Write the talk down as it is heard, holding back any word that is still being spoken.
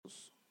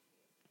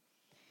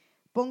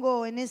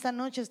Pongo en esta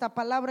noche esta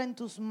palabra en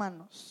tus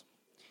manos.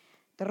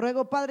 Te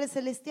ruego, Padre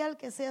Celestial,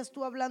 que seas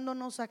tú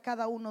hablándonos a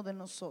cada uno de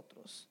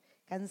nosotros.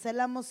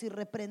 Cancelamos y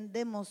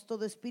reprendemos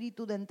todo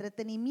espíritu de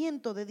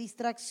entretenimiento, de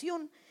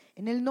distracción,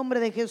 en el nombre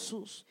de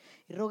Jesús.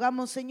 Y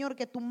rogamos, Señor,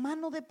 que tu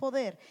mano de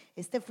poder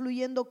esté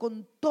fluyendo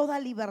con toda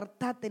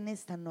libertad en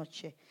esta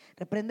noche.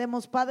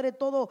 Reprendemos, Padre,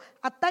 todo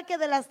ataque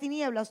de las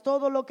tinieblas,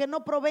 todo lo que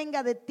no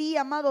provenga de ti,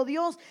 amado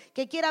Dios,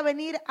 que quiera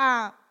venir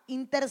a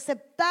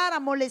interceptar, a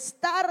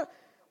molestar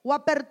o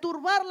a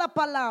perturbar la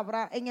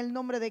palabra, en el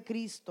nombre de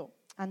Cristo.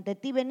 Ante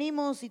ti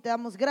venimos y te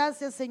damos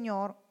gracias,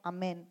 Señor.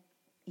 Amén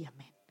y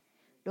amén.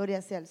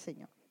 Gloria sea al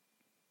Señor.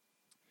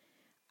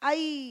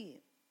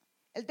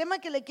 El tema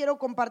que le quiero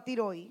compartir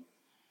hoy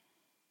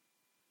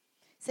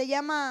se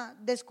llama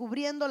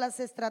Descubriendo las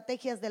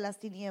estrategias de las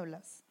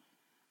tinieblas.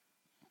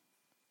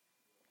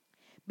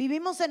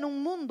 Vivimos en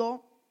un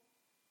mundo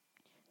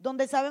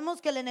donde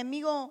sabemos que el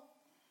enemigo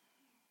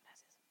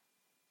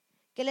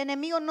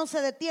no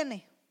se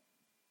detiene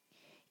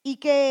y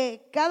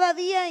que cada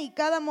día y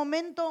cada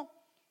momento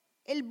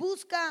él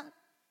busca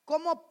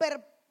cómo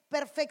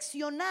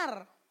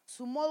perfeccionar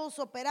su modus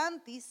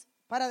operandi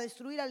para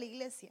destruir a la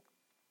iglesia.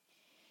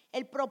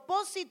 El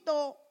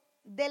propósito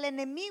del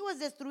enemigo es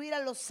destruir a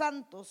los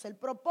santos. El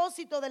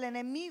propósito del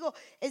enemigo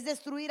es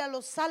destruir a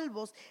los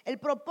salvos. El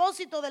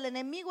propósito del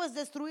enemigo es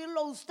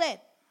destruirlo a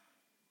usted.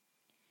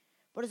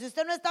 Por si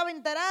usted no estaba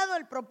enterado,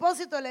 el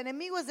propósito del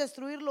enemigo es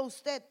destruirlo a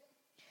usted.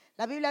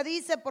 La Biblia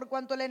dice: por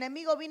cuanto el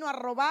enemigo vino a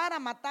robar, a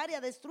matar y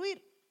a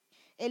destruir.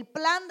 El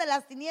plan de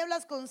las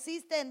tinieblas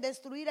consiste en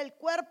destruir el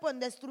cuerpo, en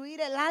destruir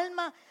el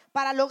alma,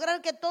 para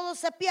lograr que todo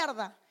se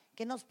pierda,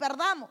 que nos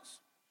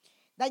perdamos,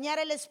 dañar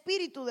el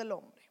espíritu del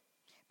hombre.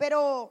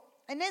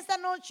 Pero en esta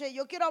noche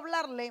yo quiero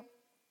hablarle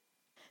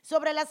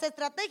sobre las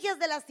estrategias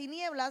de las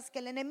tinieblas que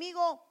el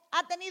enemigo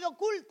ha tenido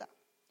oculta,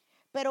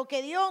 pero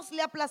que Dios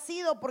le ha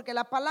placido, porque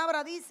la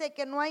palabra dice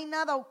que no hay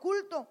nada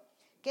oculto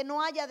que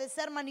no haya de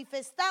ser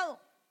manifestado,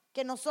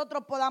 que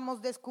nosotros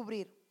podamos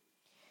descubrir.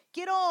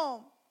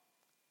 Quiero,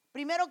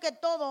 primero que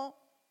todo,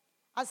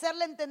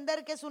 hacerle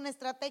entender que es una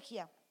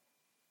estrategia.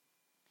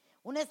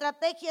 Una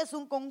estrategia es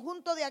un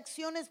conjunto de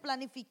acciones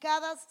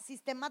planificadas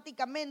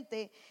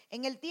sistemáticamente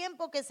en el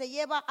tiempo que se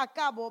lleva a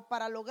cabo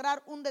para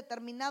lograr un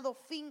determinado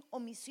fin o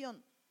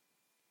misión.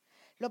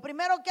 Lo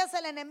primero que hace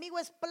el enemigo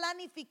es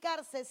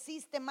planificarse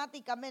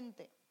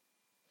sistemáticamente.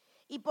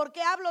 ¿Y por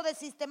qué hablo de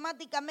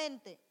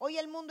sistemáticamente? Hoy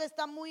el mundo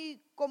está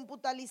muy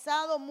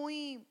computarizado,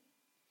 muy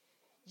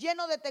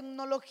lleno de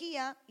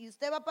tecnología, y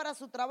usted va para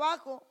su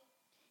trabajo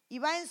y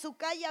va en su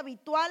calle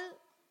habitual,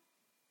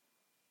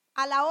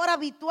 a la hora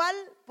habitual,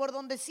 por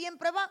donde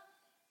siempre va,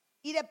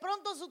 y de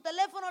pronto su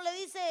teléfono le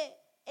dice: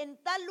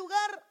 en tal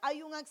lugar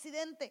hay un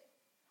accidente,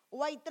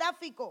 o hay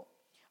tráfico,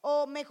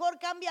 o mejor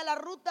cambia la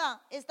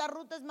ruta, esta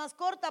ruta es más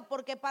corta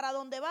porque para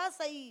donde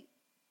vas ahí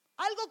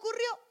algo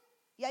ocurrió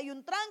y hay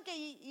un tranque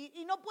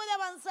y no puede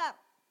avanzar.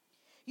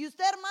 Y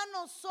usted,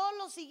 hermano,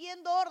 solo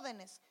siguiendo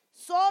órdenes,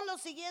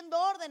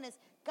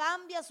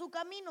 cambia su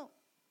camino.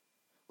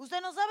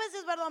 Usted no sabe si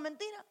es verdad o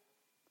mentira,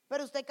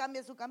 pero usted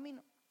cambia su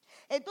camino.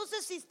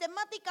 Entonces,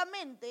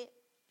 sistemáticamente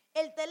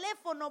el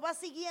teléfono va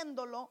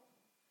siguiéndolo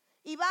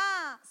y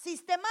va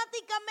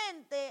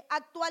sistemáticamente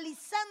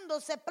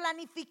actualizándose,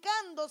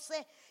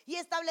 planificándose y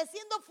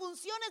estableciendo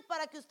funciones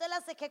para que usted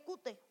las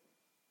ejecute.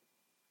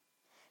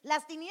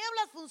 Las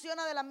tinieblas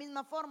funcionan de la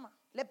misma forma.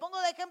 Le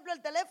pongo de ejemplo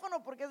el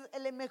teléfono porque es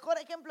el mejor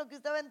ejemplo que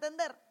usted va a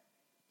entender.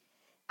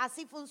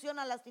 Así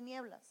funcionan las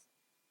tinieblas.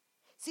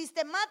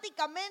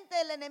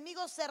 Sistemáticamente el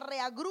enemigo se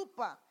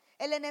reagrupa.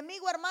 El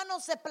enemigo, hermano,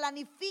 se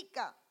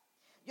planifica.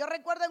 Yo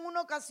recuerdo en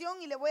una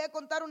ocasión, y le voy a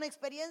contar una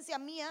experiencia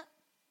mía.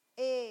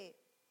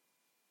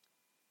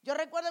 Yo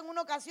recuerdo en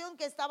una ocasión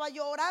que estaba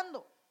yo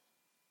orando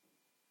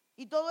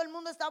y todo el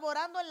mundo estaba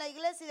orando en la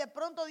iglesia, y de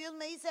pronto Dios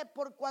me dice: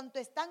 por cuanto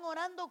están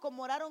orando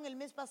como oraron el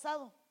mes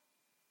pasado.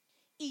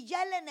 Y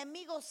ya el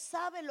enemigo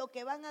sabe lo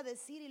que van a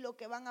decir y lo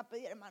que van a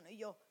pedir, hermano. Y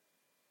yo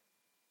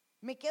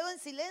me quedo en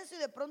silencio,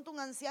 y de pronto un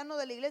anciano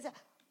de la iglesia: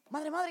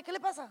 madre, ¿qué le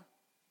pasa?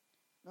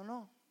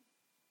 No,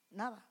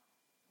 nada.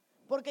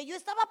 Porque yo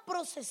estaba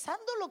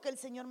procesando lo que el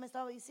Señor me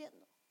estaba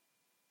diciendo.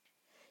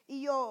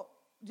 Y yo: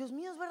 Dios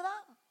mío, es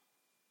verdad.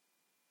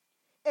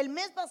 El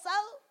mes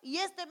pasado y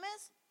este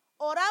mes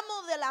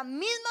oramos de la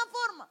misma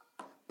forma,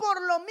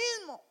 por lo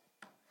mismo,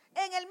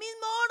 en el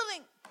mismo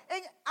orden.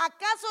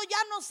 ¿Acaso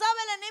ya no sabe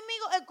el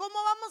enemigo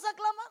cómo vamos a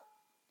clamar?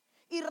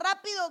 Y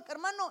rápido,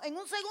 hermano, en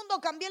un segundo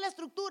cambié la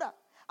estructura.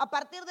 A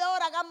partir de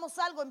ahora hagamos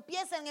algo,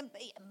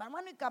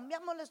 hermano, y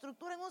cambiamos la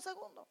estructura en un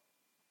segundo.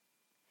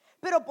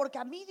 Pero porque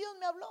a mí Dios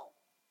me habló.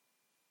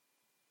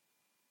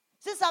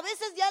 Entonces, a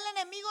veces ya el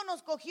enemigo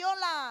nos cogió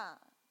la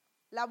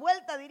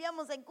vuelta,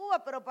 diríamos en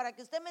Cuba, pero para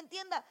que usted me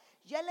entienda,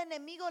 ya el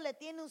enemigo le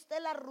tiene a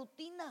usted la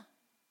rutina.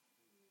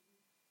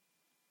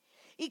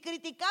 Y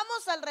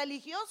criticamos al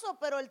religioso,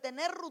 pero el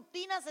tener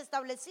rutinas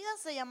establecidas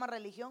se llama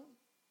religión.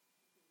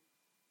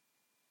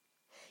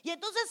 Y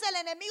entonces el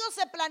enemigo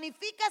se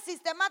planifica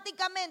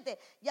sistemáticamente.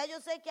 Ya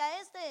yo sé que a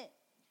este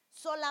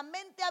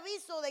solamente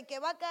aviso de que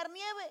va a caer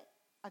nieve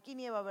Aquí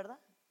nieva, ¿verdad?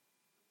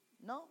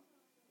 ¿No?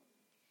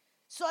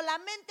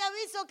 Solamente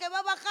aviso que va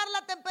a bajar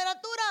la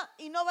temperatura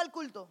y no va al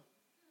culto.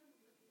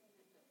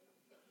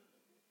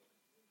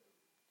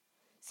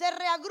 Se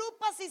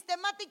reagrupa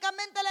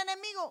sistemáticamente el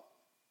enemigo.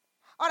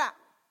 Ahora,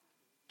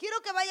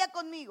 quiero que vaya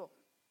conmigo.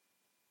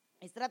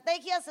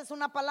 Estrategias es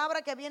una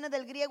palabra que viene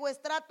del griego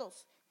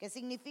estratos, que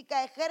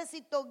significa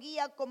ejército,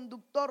 guía,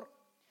 conductor.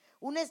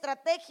 Una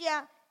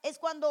estrategia es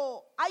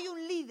cuando hay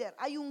un líder,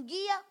 hay un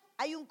guía,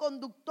 hay un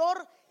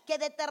conductor que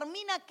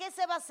determina qué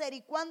se va a hacer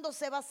y cuándo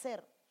se va a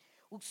hacer.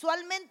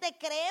 Usualmente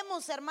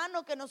creemos,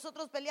 hermano, que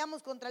nosotros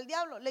peleamos contra el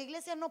diablo. La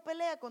iglesia no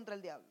pelea contra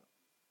el diablo.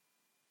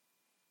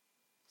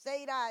 Usted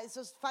dirá,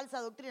 eso es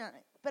falsa doctrina.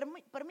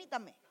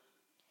 Permítame.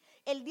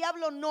 El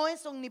diablo no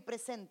es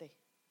omnipresente.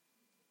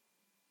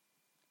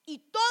 Y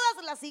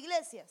todas las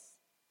iglesias,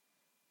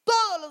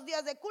 todos los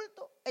días de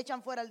culto,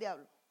 echan fuera al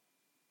diablo.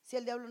 Si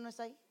el diablo no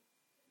está ahí.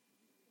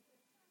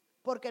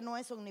 Porque no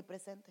es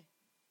omnipresente.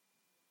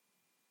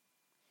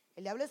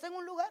 El diablo está en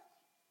un lugar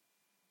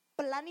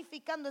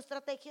planificando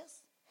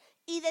estrategias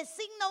y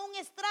designa un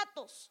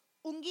estratos,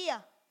 un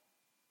guía,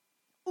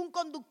 un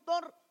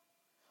conductor,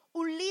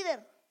 un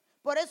líder.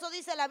 Por eso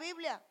dice la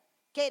Biblia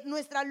que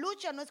nuestra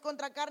lucha no es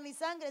contra carne y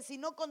sangre,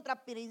 sino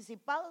contra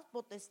principados,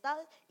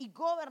 potestades y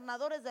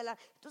gobernadores de la...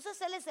 Entonces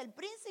él es el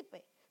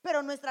príncipe,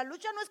 pero nuestra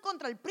lucha no es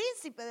contra el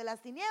príncipe de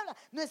las tinieblas,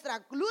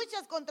 nuestra lucha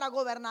es contra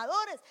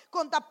gobernadores,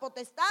 contra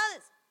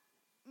potestades.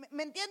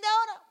 ¿Me entiende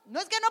ahora? No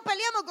es que no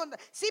peleemos contra,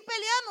 sí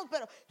peleamos,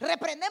 pero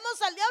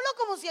reprendemos al diablo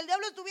como si el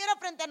diablo estuviera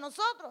frente a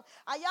nosotros.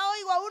 Allá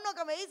oigo a uno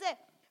que me dice,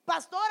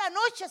 pastor,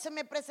 anoche se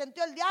me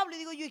presentó el diablo. Y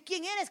digo yo, ¿y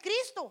quién eres?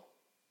 Cristo.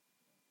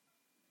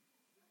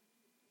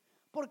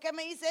 ¿Por qué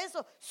me dice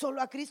eso?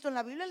 Solo a Cristo en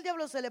la Biblia el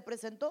diablo se le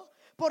presentó,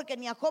 porque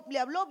ni a Job le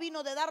habló,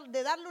 vino de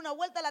darle una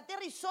vuelta a la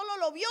tierra y solo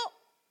lo vio.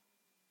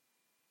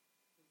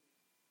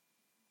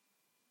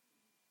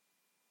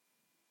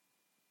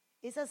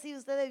 ¿Es así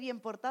usted de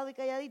bien portado y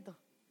calladito?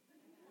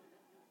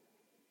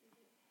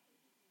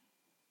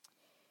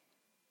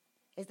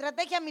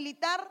 Estrategia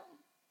militar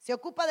se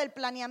ocupa del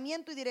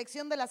planeamiento y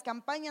dirección de las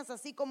campañas,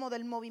 así como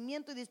del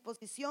movimiento y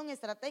disposición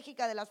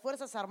estratégica de las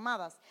Fuerzas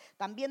Armadas,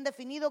 también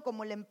definido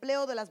como el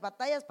empleo de las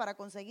batallas para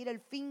conseguir el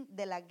fin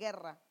de la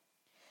guerra.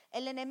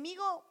 El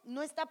enemigo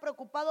no está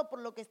preocupado por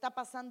lo que está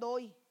pasando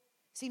hoy,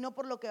 sino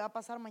por lo que va a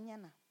pasar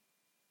mañana.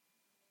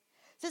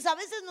 Entonces, a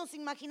veces nos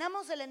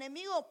imaginamos el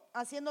enemigo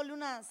haciéndole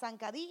una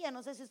zancadilla.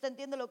 No sé si usted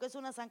entiende lo que es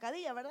una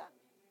zancadilla, ¿verdad?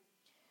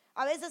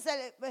 A veces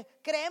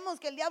creemos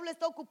que el diablo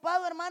está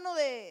ocupado, hermano,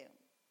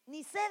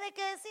 ni sé de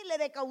qué decirle,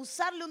 de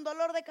causarle un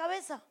dolor de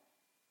cabeza.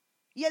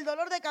 Y el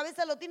dolor de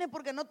cabeza lo tiene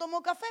porque no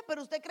tomó café,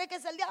 pero usted cree que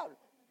es el diablo.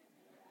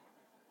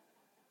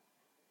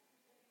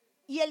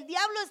 Y el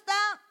diablo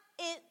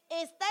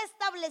está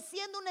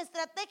estableciendo una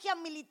estrategia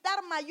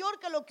militar mayor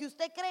que lo que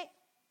usted cree.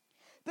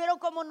 Pero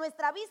como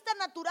nuestra vista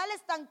natural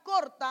es tan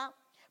corta,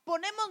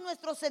 ponemos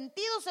nuestros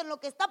sentidos en lo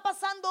que está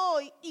pasando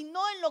hoy y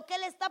no en lo que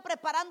Él está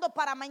preparando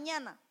para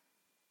mañana.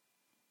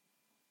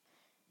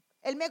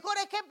 El mejor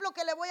ejemplo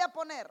que le voy a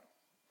poner: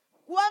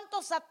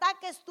 ¿cuántos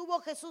ataques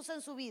tuvo Jesús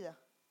en su vida?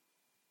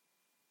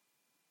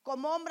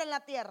 Como hombre en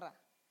la tierra,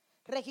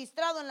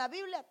 registrado en la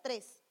Biblia,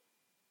 3.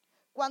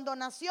 Cuando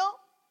nació,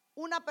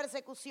 una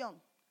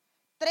persecución.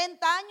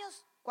 30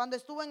 años cuando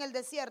estuvo en el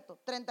desierto,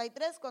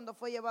 33 cuando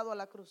fue llevado a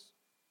la cruz.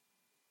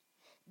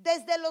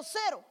 Desde los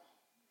 0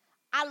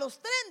 a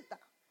los 30,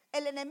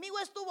 el enemigo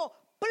estuvo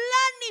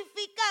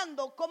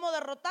planificando cómo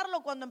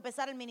derrotarlo cuando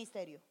empezara el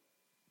ministerio.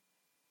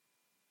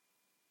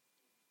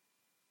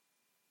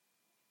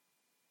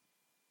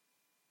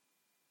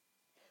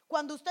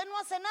 Cuando usted no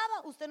hace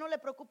nada, usted no le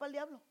preocupa al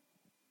diablo.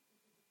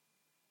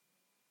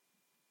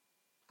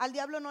 Al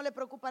diablo no le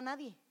preocupa a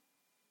nadie.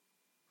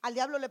 Al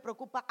diablo le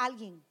preocupa a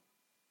alguien.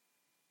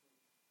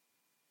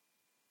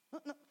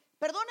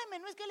 Perdóneme,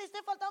 no es que le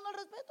esté faltando el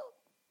respeto.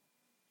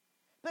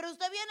 Pero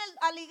usted viene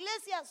a la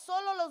iglesia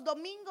solo los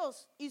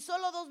domingos y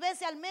solo 2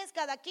 veces al mes,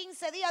 cada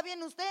 15 días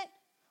viene usted.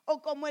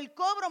 O como el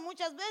cobro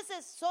muchas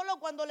veces, solo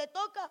cuando le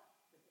toca.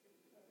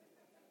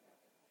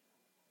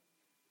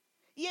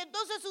 Y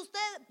entonces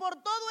usted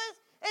por todo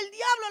el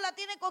diablo la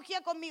tiene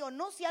cogida conmigo.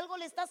 No, si algo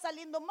le está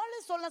saliendo mal,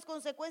 son las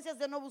consecuencias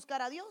de no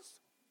buscar a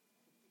Dios.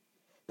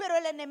 Pero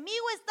el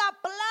enemigo está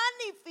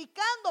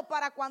planificando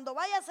para cuando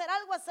vaya a hacer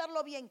algo,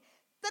 hacerlo bien.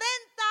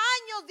 30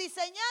 años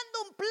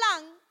diseñando un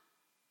plan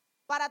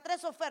para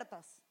 3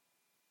 ofertas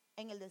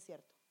en el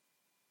desierto.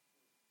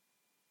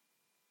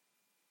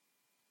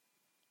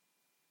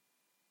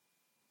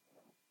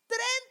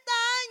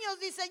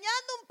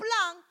 Diseñando un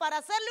plan para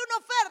hacerle una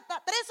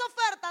oferta, 3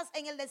 ofertas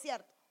en el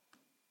desierto.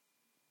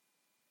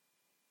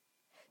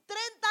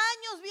 30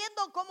 años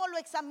viendo cómo lo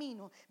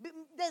examino.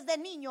 Desde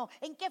niño,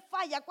 en qué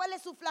falla, cuál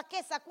es su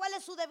flaqueza, cuál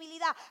es su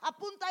debilidad.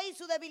 Apunta ahí,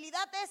 su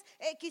debilidad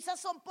es, quizás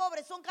son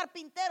pobres, son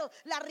carpinteros,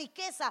 la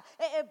riqueza.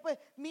 Pues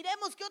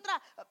miremos qué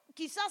otra,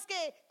 quizás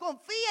que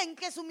confía en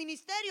que su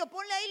ministerio,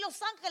 ponle ahí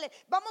los ángeles.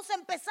 Vamos a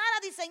empezar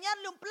a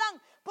diseñarle un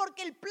plan,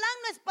 porque el plan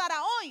no es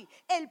para hoy,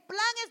 el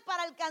plan es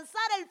para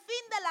alcanzar el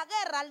fin de la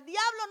guerra. Al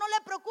diablo no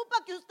le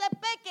preocupa que usted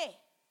peque.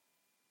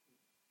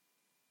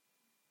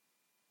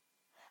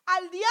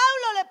 Al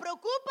diablo le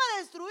preocupa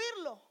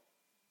destruirlo.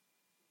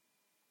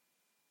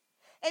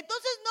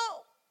 Entonces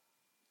no,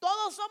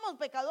 todos somos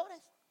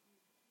pecadores.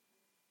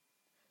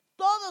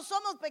 Todos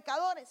somos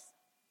pecadores.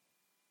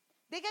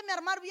 Déjeme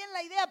armar bien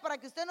la idea para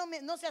que usted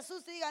no se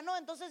asuste y diga, no,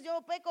 entonces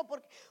yo peco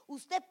porque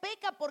usted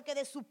peca porque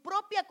de su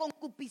propia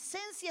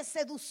concupiscencia es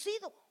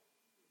seducido.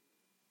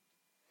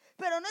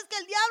 Pero no es que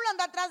el diablo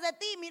anda atrás de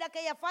ti, mira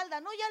aquella falda.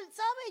 No, ya él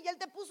sabe, ya él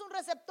te puso un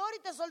receptor y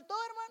te soltó,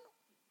 hermano.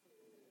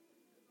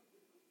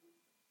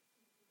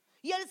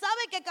 Y él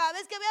sabe que cada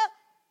vez que vea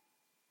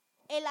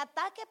el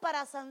ataque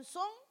para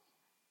Sansón,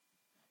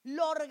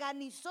 lo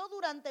organizó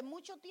durante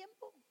mucho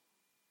tiempo.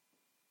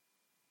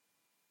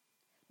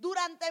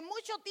 Durante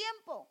mucho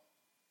tiempo.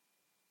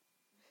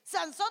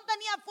 Sansón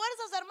tenía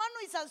fuerzas,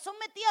 hermano, y Sansón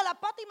metía la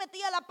pata y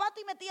metía la pata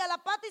y metía la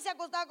pata y se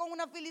acostaba con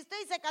una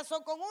filistea y se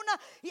casó con una,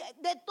 y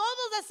de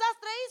todo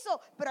desastre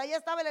hizo. Pero ahí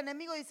estaba el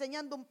enemigo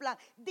diseñando un plan,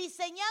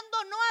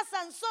 diseñando no a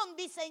Sansón,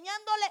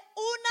 diseñándole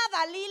una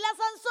Dalila a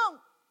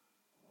Sansón.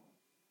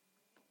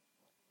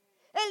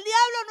 El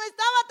diablo no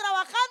estaba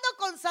trabajando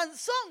con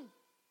Sansón,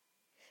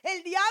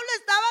 el diablo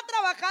estaba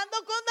trabajando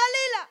con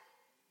Dalila.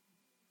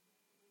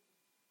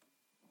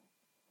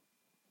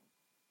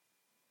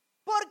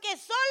 Porque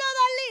solo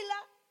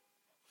Dalila,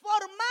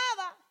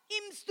 formada,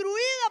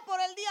 instruida por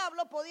el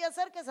diablo, podía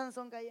hacer que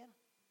Sansón cayera.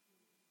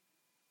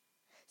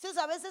 Entonces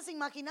a veces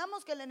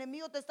imaginamos que el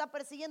enemigo te está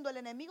persiguiendo, el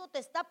enemigo te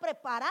está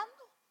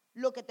preparando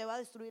lo que te va a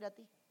destruir a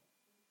ti.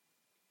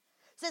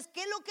 Entonces,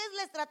 ¿qué es lo que es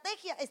la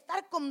estrategia?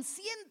 Estar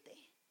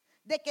consciente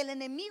de que el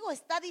enemigo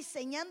está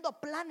diseñando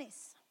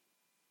planes.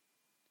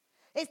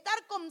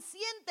 Estar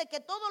consciente que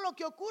todo lo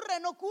que ocurre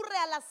no ocurre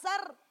al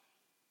azar.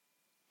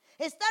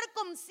 Estar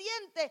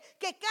consciente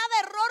que cada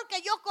error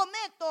que yo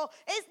cometo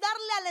es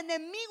darle al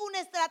enemigo una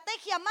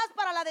estrategia más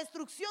para la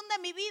destrucción de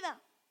mi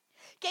vida.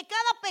 Que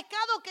cada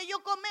pecado que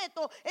yo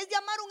cometo es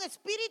llamar un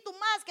espíritu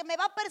más que me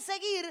va a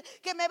perseguir,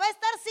 que me va a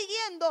estar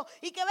siguiendo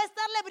y que va a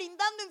estarle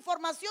brindando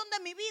información de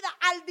mi vida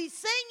al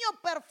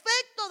diseño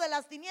perfecto de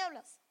las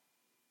tinieblas.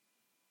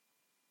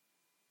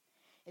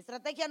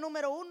 Estrategia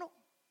número 1,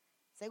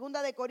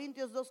 2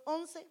 Corintios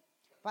 2:11.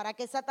 Para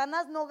que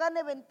Satanás no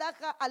gane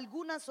ventaja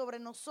alguna sobre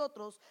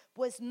nosotros,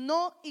 pues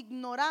no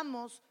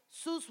ignoramos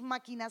sus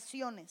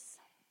maquinaciones.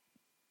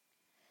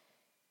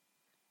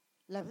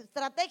 La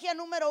estrategia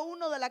número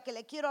 1 de la que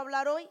le quiero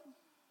hablar hoy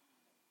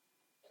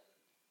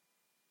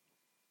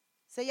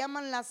se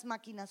llaman las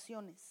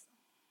maquinaciones.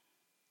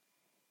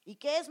 ¿Y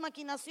qué es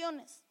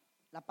maquinaciones?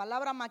 La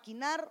palabra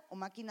maquinar o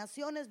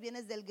maquinaciones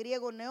viene del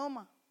griego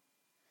neoma,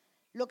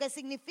 lo que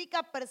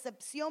significa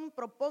percepción,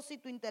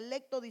 propósito,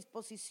 intelecto,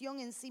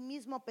 disposición en sí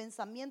mismo,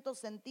 pensamiento,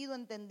 sentido,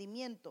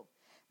 entendimiento.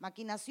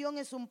 Maquinación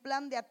es un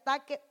plan de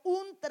ataque,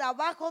 un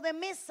trabajo de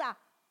mesa,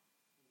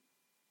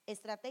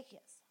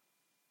 estrategias.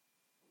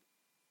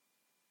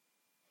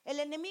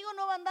 El enemigo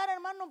no va a andar,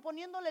 hermano,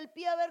 poniéndole el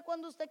pie a ver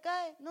cuándo usted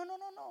cae.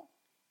 No.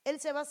 Él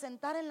se va a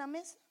sentar en la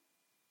mesa.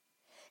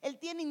 Él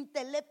tiene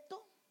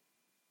intelecto.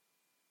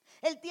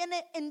 Él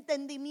tiene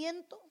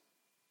entendimiento.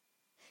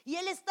 Y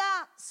él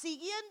está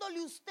siguiéndole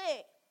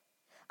usted.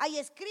 Hay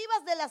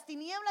escribas de las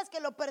tinieblas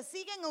que lo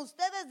persiguen a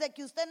usted desde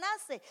que usted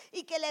nace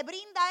y que le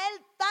brinda a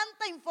él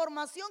tanta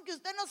información que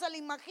usted no se le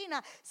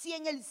imagina. Si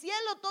en el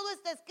cielo todo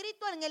está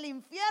escrito, en el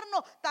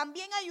infierno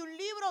también hay un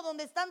libro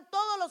donde están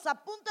todos los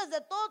apuntes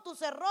de todos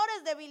tus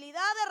errores,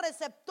 debilidades,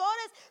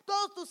 receptores,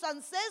 todos tus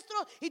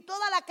ancestros y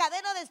toda la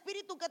cadena de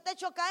espíritu que te ha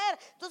hecho caer.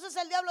 Entonces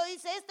el diablo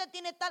dice, este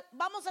tiene tal,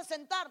 vamos a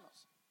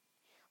sentarnos.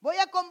 Voy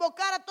a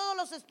convocar a todos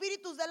los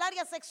espíritus del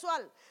área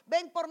sexual.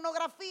 Ven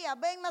pornografía,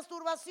 ven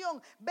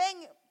masturbación,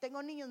 ven.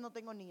 ¿Tengo niños? No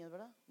tengo niños,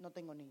 ¿verdad? No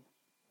tengo niños.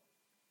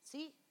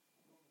 ¿Sí?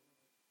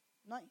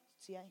 No hay,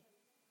 sí hay.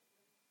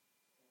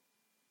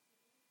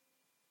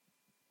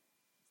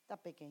 Está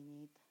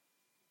pequeñita.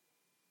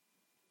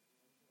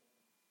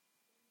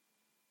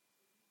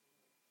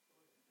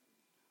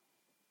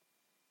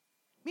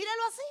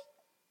 Míralo así.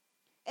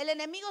 El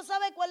enemigo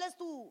sabe cuál es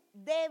tu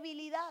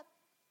debilidad.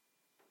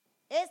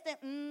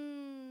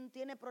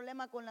 Tiene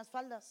problema con las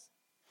faldas.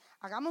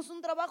 Hagamos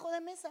un trabajo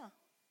de mesa.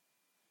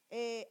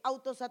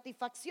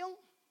 Autosatisfacción.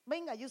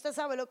 Venga, y usted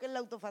sabe lo que es la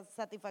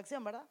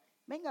autosatisfacción, ¿verdad?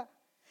 Venga.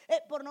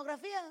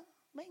 Pornografía.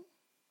 Ven.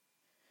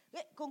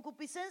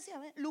 Concupiscencia.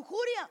 Ven.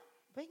 Lujuria.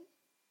 Ven.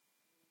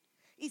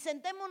 Y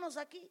sentémonos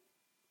aquí.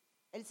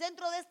 El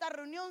centro de esta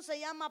reunión se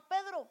llama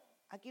Pedro.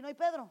 Aquí no hay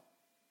Pedro.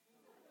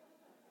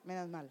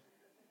 Menos mal.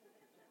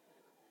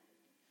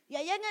 Y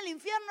allá en el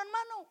infierno,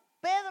 hermano,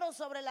 Pedro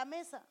sobre la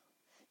mesa.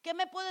 ¿Qué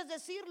me puedes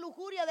decir,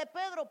 lujuria de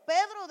Pedro?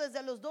 Pedro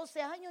desde los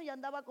 12 años ya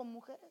andaba con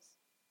mujeres.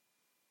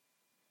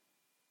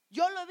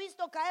 Yo lo he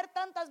visto caer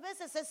tantas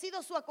veces, he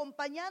sido su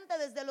acompañante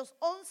desde los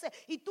 11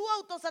 y tu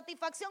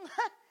autosatisfacción,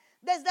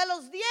 desde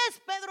los 10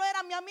 Pedro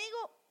era mi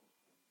amigo.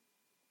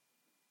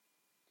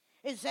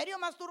 ¿En serio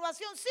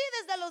masturbación? Sí,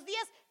 desde los 10,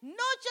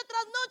 noche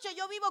tras noche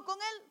yo vivo con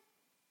él.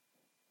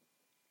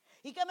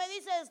 ¿Y qué me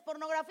dices?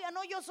 Pornografía.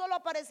 No, yo solo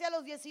aparecí a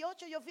los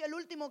 18, yo fui el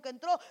último que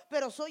entró,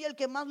 pero soy el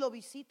que más lo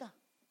visita.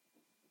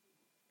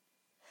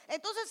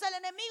 Entonces el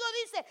enemigo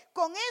dice,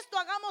 con esto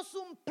hagamos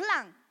un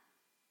plan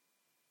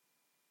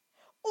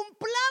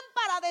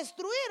para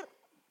destruir.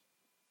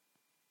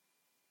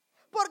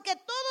 Porque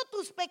todos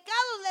tus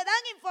pecados le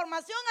dan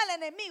información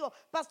al enemigo.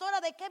 Pastora,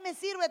 ¿de qué me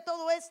sirve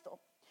todo esto?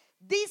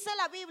 Dice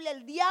la Biblia,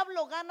 el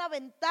diablo gana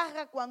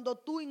ventaja cuando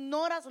tú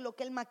ignoras lo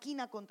que él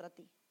maquina contra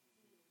ti.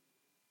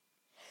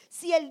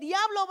 Si el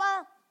diablo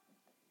va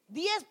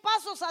 10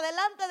 pasos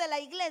adelante de la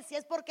iglesia,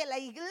 es porque la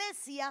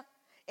iglesia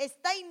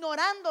está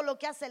ignorando lo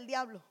que hace el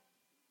diablo.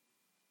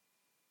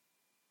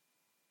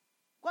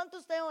 ¿Cuánto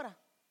usted ora?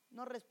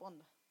 No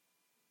responda.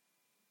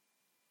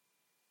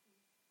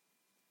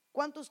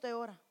 ¿Cuánto usted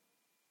ora?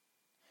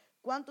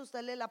 ¿Cuánto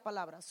usted lee la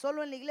palabra?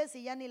 Solo en la iglesia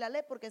y ya ni la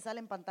lee porque sale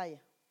en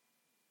pantalla.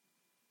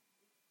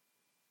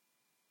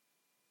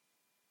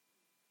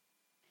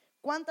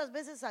 ¿Cuántas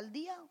veces al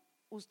día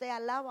usted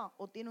alaba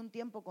o tiene un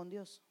tiempo con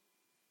Dios?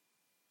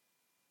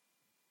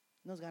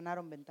 Nos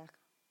ganaron ventaja.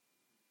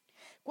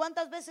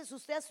 ¿Cuántas veces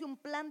usted hace un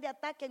plan de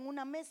ataque en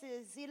una mesa y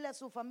decirle a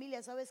su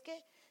familia, ¿sabes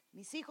qué?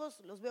 Mis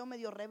hijos los veo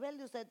medio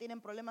rebeldes, ustedes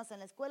tienen problemas en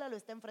la escuela, lo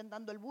está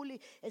enfrentando el bully,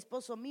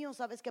 esposo mío,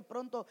 sabes que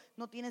pronto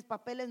no tienes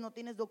papeles, no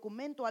tienes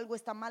documento, algo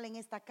está mal en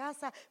esta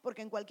casa,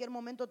 porque en cualquier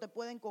momento te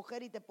pueden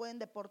coger y te pueden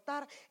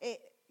deportar.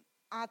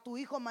 A tu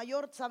hijo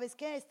mayor, ¿sabes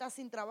qué? Estás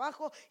sin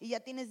trabajo y ya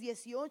tienes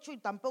 18 y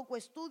tampoco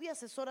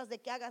estudias, es hora de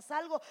que hagas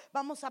algo.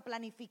 Vamos a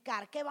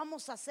planificar, ¿qué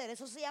vamos a hacer?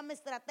 Eso se llama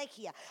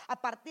estrategia.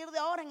 A partir de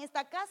ahora en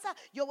esta casa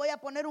yo voy a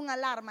poner una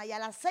alarma y a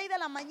las 6 de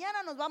la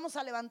mañana nos vamos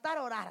a levantar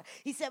a orar.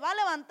 Y se va a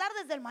levantar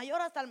desde el mayor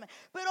hasta el menor.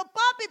 Pero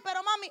papi,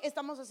 pero mami,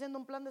 estamos haciendo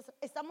un plan,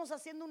 estamos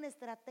haciendo una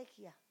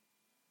estrategia.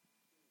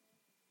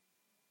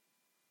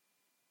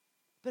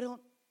 Pero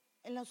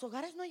en los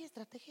hogares no hay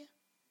estrategia.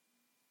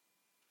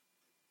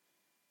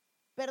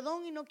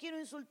 Perdón y no quiero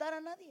insultar a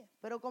nadie,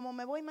 pero como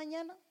me voy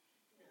mañana,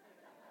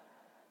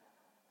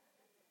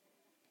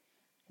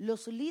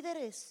 los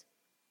líderes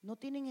no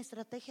tienen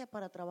estrategia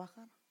para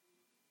trabajar.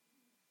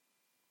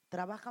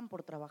 Trabajan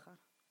por trabajar.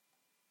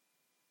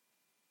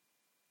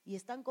 Y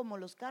están como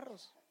los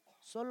carros,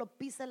 solo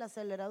pisa el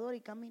acelerador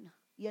y camina,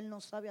 y él no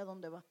sabe a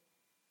dónde va.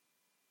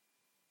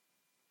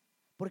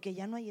 Porque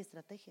ya no hay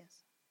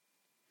estrategias.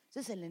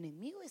 Entonces el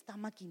enemigo está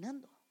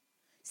maquinando.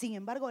 Sin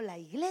embargo, la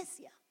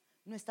iglesia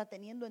no está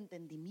teniendo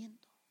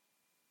entendimiento.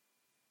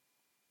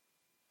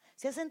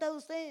 ¿Se ha sentado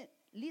usted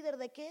líder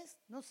de qué es?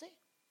 No sé.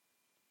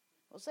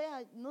 O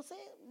sea, no sé,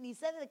 ni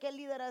sé de qué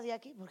líder hace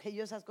aquí, porque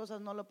yo esas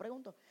cosas no lo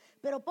pregunto.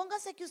 Pero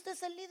póngase que usted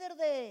es el líder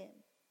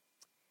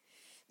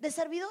de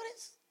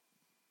servidores.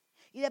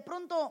 Y de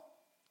pronto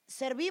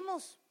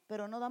servimos,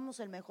 pero no damos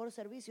el mejor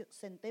servicio.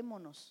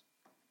 Sentémonos,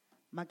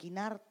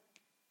 maquinar,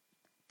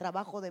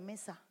 trabajo de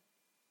mesa.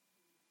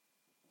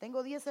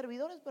 Tengo 10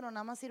 servidores, pero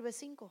nada más sirve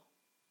 5.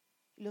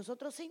 ¿Y los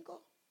otros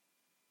 5?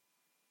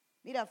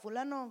 Mira,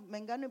 fulano,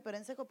 mengano y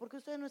perencejo, ¿por qué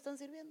ustedes no están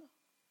sirviendo?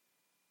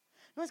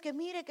 No, es que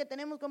mire que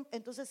tenemos,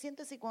 entonces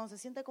siéntese y cuando se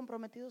siente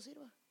comprometido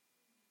sirva.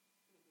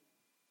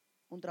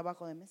 Un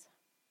trabajo de mesa.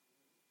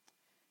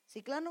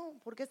 Ciclano,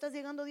 ¿por qué estás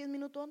llegando 10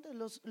 minutos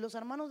antes? Los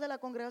hermanos de la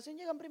congregación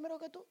llegan primero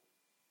que tú.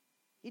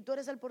 Y tú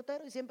eres el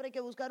portero y siempre hay que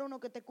buscar uno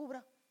que te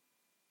cubra.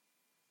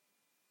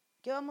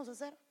 ¿Qué vamos a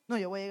hacer? No,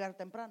 yo voy a llegar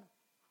temprano.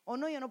 O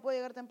no, yo no puedo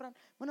llegar temprano.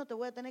 Bueno, te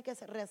voy a tener que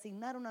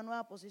reasignar una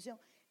nueva posición.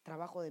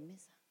 Trabajo de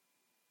mesa.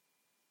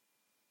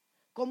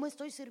 ¿Cómo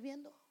estoy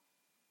sirviendo?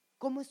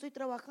 ¿Cómo estoy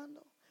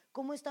trabajando?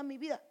 ¿Cómo está mi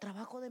vida?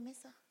 Trabajo de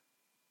mesa.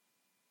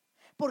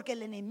 Porque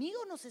el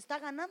enemigo nos está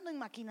ganando en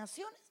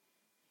maquinaciones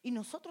y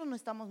nosotros no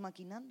estamos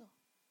maquinando.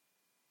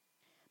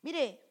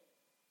 Mire,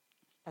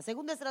 la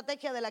segunda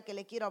estrategia de la que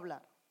le quiero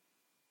hablar.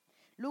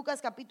 Lucas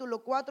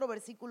capítulo 4,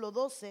 versículo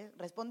 12.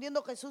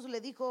 Respondiendo Jesús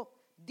le dijo,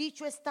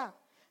 dicho está,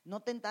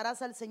 no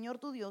tentarás al Señor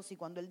tu Dios. Y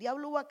cuando el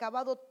diablo hubo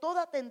acabado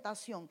toda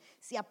tentación,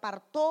 se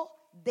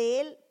apartó de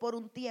él por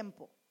un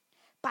tiempo.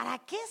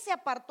 ¿Para qué se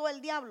apartó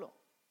el diablo?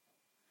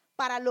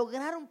 Para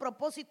lograr un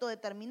propósito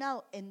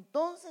determinado.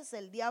 Entonces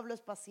el diablo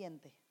es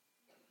paciente.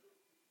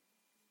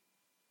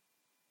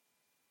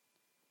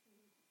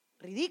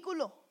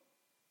 Ridículo,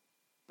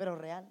 pero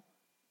real.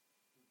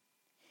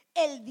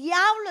 El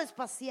diablo es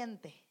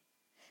paciente.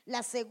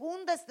 La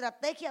segunda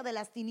estrategia de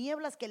las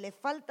tinieblas que le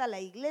falta a la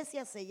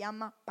iglesia se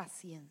llama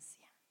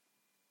paciencia.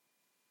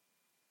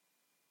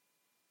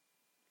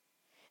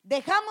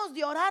 Dejamos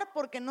de orar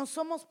porque no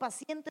somos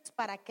pacientes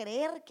para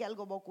creer que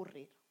algo va a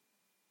ocurrir.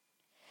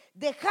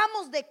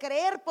 Dejamos de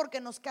creer porque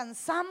nos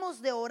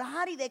cansamos de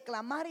orar y de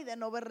clamar y de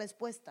no ver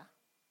respuesta.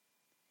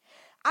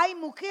 Hay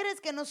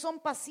mujeres que no son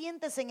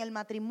pacientes en el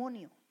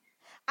matrimonio.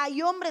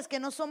 Hay hombres que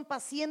no son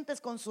pacientes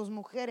con sus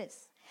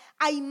mujeres.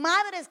 Hay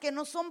madres que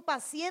no son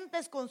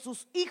pacientes con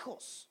sus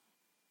hijos.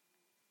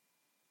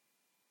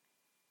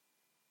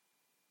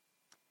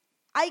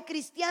 Hay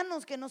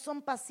cristianos que no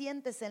son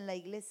pacientes en la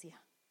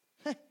iglesia.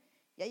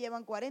 Ya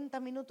llevan 40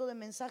 minutos de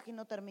mensaje y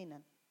no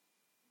terminan.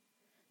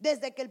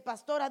 Desde que el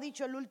pastor ha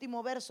dicho el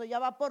último verso, ya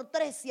va por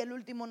 3 y el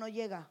último no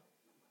llega.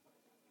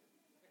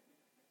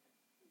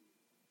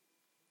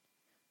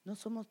 No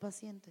somos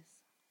pacientes.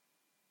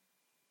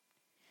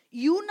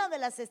 Y una de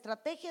las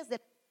estrategias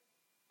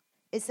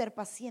es ser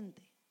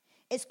paciente,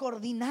 es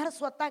coordinar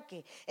su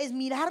ataque, es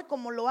mirar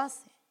cómo lo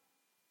hace.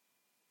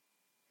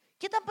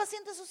 ¿Qué tan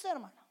paciente es usted,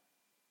 hermano?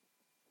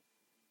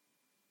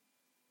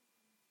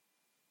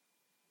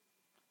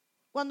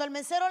 Cuando el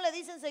mesero le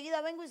dice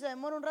enseguida vengo y se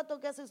demora un rato,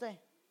 ¿qué hace usted?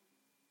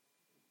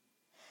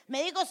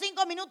 Me dijo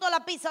 5 minutos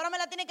la pizza, ahora me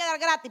la tiene que dar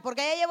gratis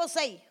porque ya llevo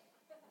 6.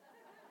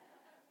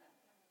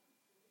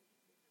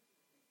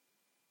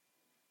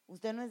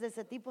 Usted no es de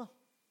ese tipo.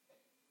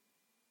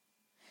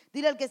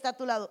 Dile al que está a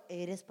tu lado,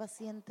 eres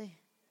paciente.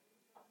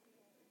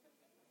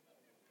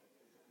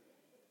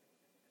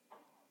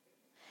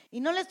 Y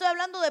no le estoy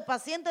hablando de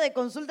paciente de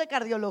consulta de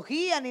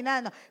cardiología ni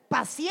nada, no.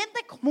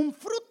 Paciente como un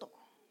fruto.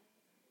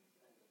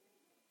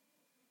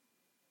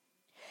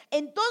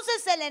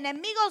 Entonces el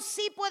enemigo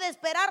sí puede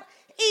esperar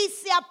y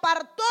se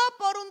apartó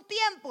por un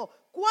tiempo.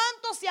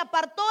 ¿Cuánto se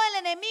apartó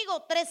el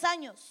enemigo? 3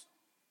 años.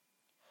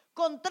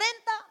 Con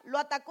 30 lo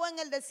atacó en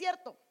el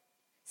desierto.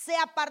 Se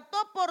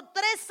apartó por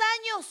 3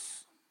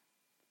 años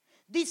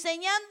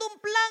diseñando un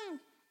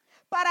plan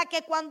para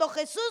que cuando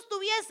Jesús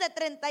tuviese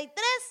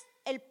 33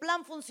 el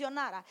plan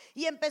funcionara,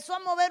 y empezó a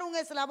mover un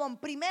eslabón.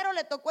 Primero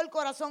le tocó el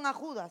corazón a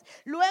Judas,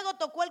 luego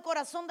tocó el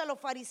corazón de los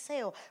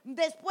fariseos,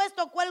 después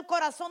tocó el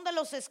corazón de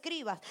los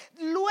escribas,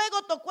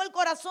 luego tocó el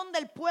corazón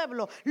del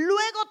pueblo,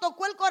 luego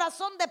tocó el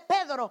corazón de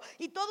Pedro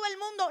y todo el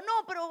mundo.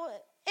 No, pero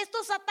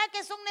estos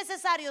ataques son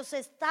necesarios. Se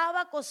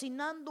estaba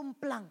cocinando un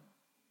plan.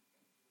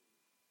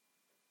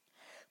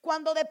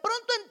 Cuando de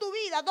pronto en tu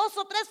vida 2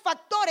 o 3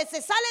 factores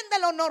se salen de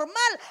lo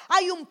normal,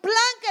 hay un plan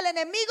que el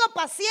enemigo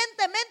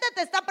pacientemente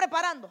te está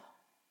preparando.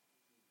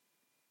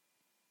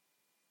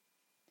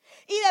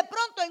 Y de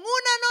pronto en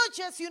una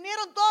noche se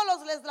unieron todos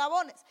los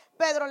eslabones.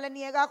 Pedro le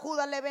niega,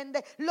 Judas le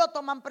vende, lo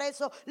toman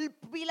preso,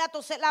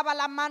 Pilato se lava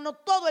la mano,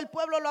 todo el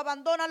pueblo lo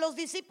abandona, los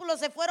discípulos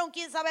se fueron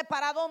quién sabe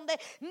para dónde,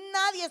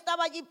 nadie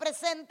estaba allí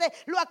presente,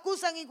 lo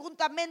acusan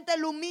injustamente,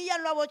 lo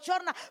humillan, lo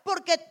abochornan,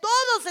 porque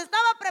todo se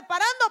estaba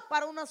preparando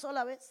para una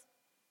sola vez.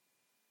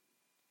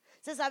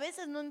 Entonces a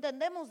veces no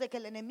entendemos de que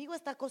el enemigo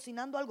está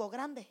cocinando algo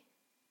grande.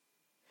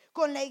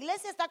 Con la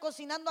iglesia está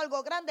cocinando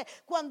algo grande.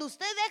 Cuando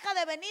usted deja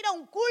de venir a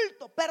un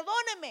culto,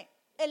 perdóneme,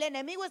 el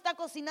enemigo está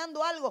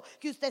cocinando algo.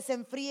 Que usted se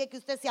enfríe, que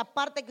usted se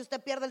aparte, que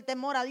usted pierda el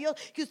temor a Dios,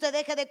 que usted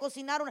deje de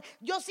cocinar.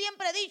 Yo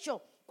siempre he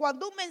dicho,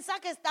 cuando un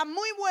mensaje está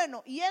muy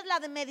bueno y es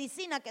la de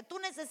medicina que tú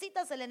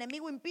necesitas, el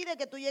enemigo impide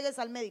que tú llegues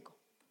al médico.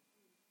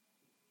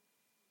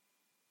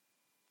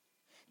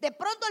 De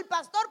pronto el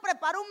pastor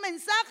preparó un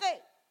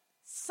mensaje,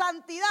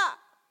 santidad.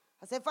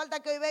 Hace falta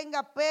que hoy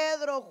venga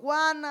Pedro,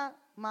 Juana,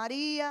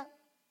 María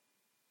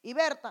y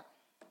Berta,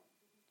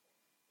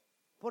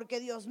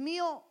 porque Dios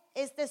mío,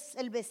 este es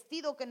el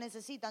vestido que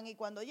necesitan. Y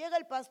cuando llega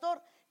el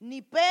pastor,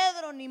 ni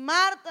Pedro, ni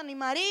Marta, ni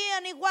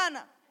María, ni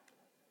Juana,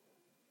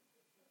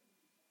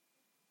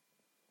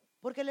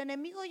 porque el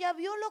enemigo ya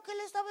vio lo que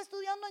él estaba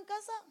estudiando en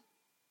casa.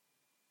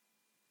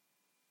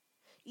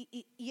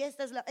 Y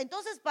esta es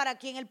entonces, para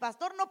quien el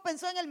pastor no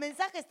pensó en el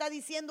mensaje, está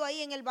diciendo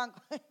ahí en el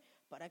banco,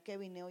 ¿para qué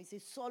vine hoy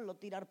si solo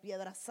tirar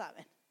piedras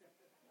saben?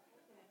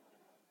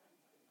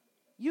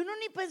 Y uno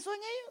ni pensó en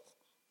ellos.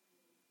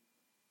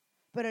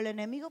 Pero el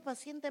enemigo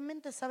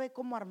pacientemente sabe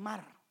cómo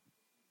armar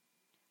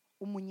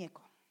un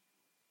muñeco.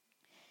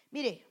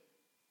 Mire,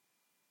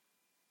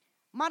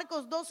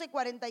 Marcos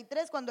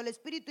 12:43, cuando el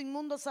espíritu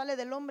inmundo sale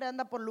del hombre,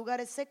 anda por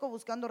lugares secos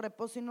buscando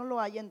reposo y no lo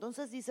halla.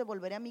 Entonces dice,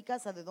 volveré a mi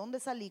casa de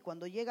donde salí.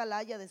 Cuando llega la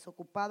haya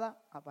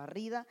desocupada,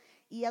 abarrida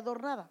y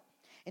adornada.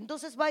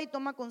 Entonces va y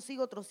toma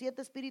consigo otros 7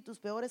 espíritus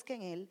peores que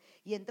en él,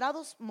 y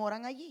entrados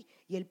moran allí.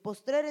 Y el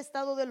postrer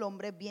estado del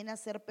hombre viene a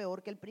ser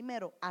peor que el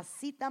primero.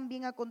 Así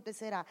también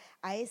acontecerá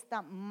a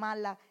esta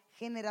mala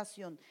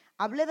generación.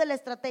 Hablé de la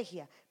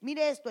estrategia.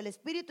 Mire esto, el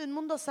espíritu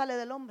inmundo sale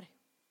del hombre.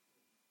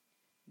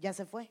 Ya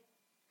se fue.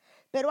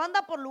 Pero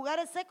anda por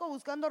lugares secos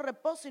buscando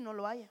reposo y no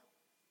lo halla.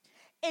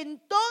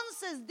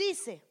 Entonces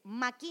dice,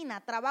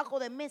 maquina, trabajo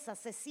de mesa,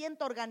 se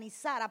sienta a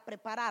organizar, a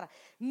preparar.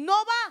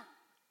 No va.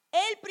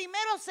 Él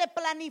primero se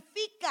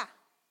planifica.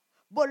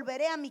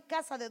 Volveré a mi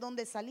casa de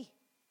donde salí.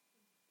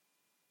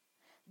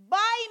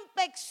 Va,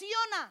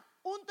 inspecciona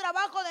un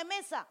trabajo de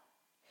mesa.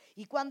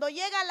 Y cuando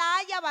llega la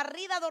haya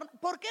barrida,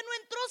 ¿por qué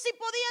no entró si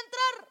podía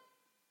entrar?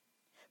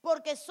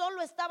 Porque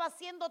solo estaba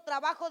haciendo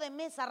trabajo de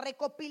mesa,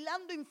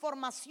 recopilando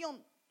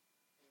información.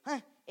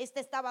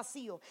 Este está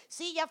vacío.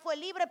 Sí, ya fue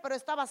libre, pero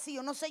está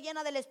vacío. No se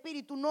llena del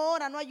espíritu, no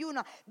ora, no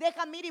ayuna.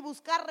 Déjame ir y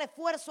buscar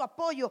refuerzo,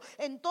 apoyo.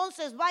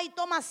 Entonces va y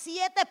toma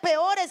 7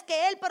 peores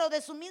que él, pero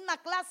de su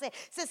misma clase.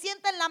 Se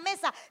sienta en la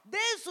mesa de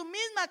su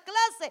misma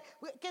clase.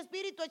 ¿Qué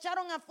espíritu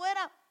echaron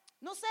afuera?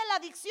 No sé, la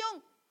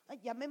adicción.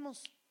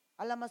 Llamemos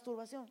a la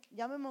masturbación,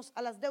 llamemos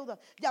a las deudas,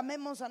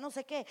 llamemos a no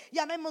sé qué,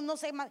 llamemos no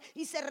sé más.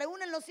 Y se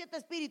reúnen los 7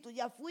 espíritus.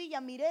 Ya fui, ya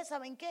miré,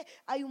 ¿saben qué?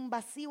 Hay un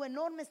vacío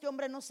enorme, este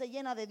hombre no se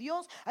llena de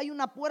Dios, hay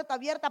una puerta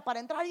abierta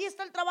para entrar. Ahí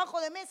está el trabajo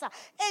de mesa.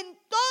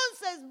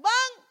 Entonces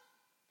van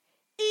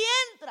y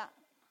entran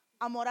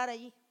a morar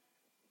allí.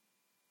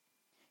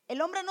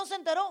 El hombre no se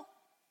enteró.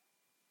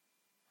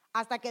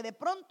 Hasta que de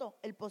pronto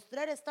el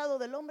postrer estado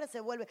del hombre se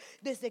vuelve: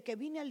 desde que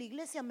vine a la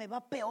iglesia me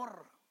va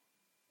peor.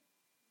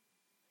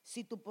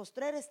 Si tu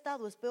postrer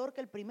estado es peor que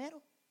el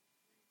primero,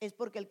 es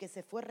porque el que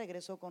se fue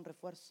regresó con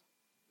refuerzo.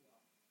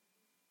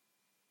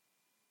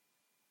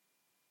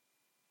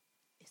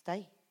 Está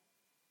ahí.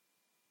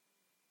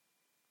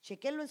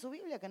 Chequélo en su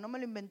Biblia, que no me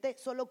lo inventé,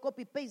 solo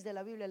copy paste de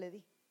la Biblia le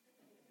di.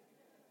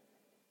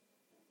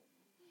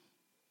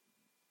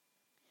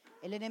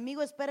 El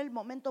enemigo espera el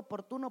momento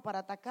oportuno para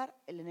atacar.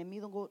 El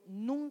enemigo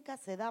nunca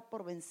se da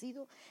por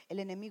vencido. El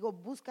enemigo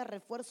busca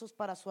refuerzos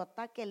para su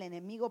ataque. El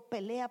enemigo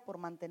pelea por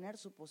mantener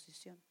su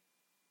posición.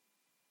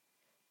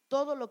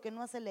 Todo lo que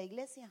no hace la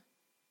iglesia,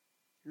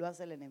 lo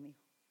hace el enemigo.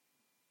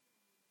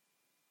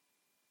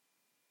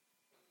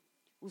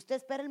 ¿Usted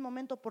espera el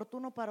momento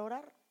oportuno para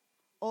orar?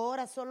 ¿O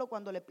ora solo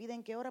cuando le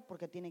piden que ora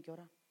porque tiene que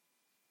orar?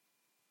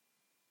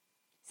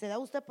 ¿Se da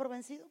usted por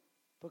vencido?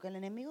 Porque el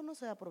enemigo no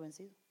se da por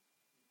vencido.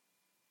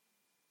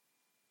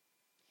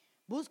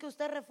 Busque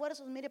usted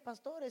refuerzos. Mire,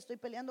 pastor, estoy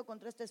peleando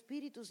contra este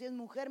espíritu. Si es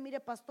mujer,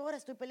 mire, pastora,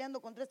 estoy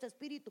peleando contra este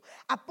espíritu.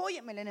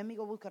 Apóyeme. El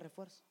enemigo busca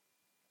refuerzo.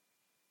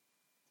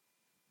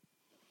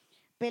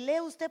 Pelee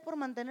usted por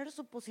mantener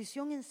su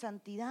posición en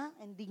santidad,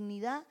 en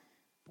dignidad,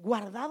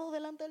 guardado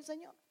delante del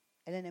Señor.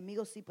 El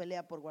enemigo sí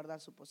pelea por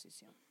guardar su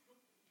posición.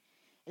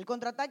 El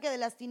contraataque de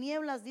las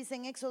tinieblas dice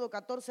en Éxodo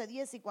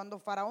 14:10: y cuando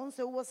Faraón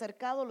se hubo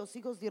acercado, los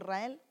hijos de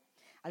Israel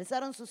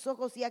alzaron sus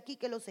ojos y aquí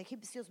que los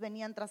egipcios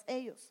venían tras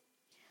ellos.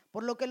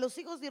 Por lo que los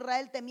hijos de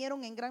Israel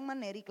temieron en gran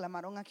manera y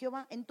clamaron a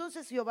Jehová.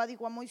 Entonces Jehová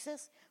dijo a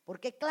Moisés: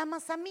 ¿por qué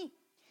clamas a mí?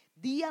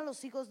 Di a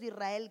los hijos de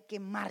Israel que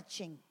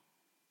marchen.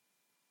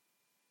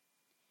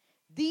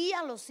 Di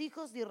a los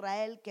hijos de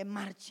Israel que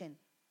marchen.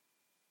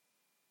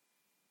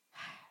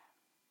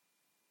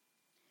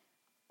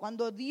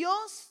 Cuando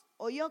Dios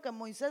oyó que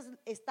Moisés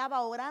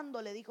estaba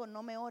orando, le dijo: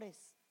 no me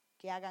ores,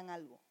 que hagan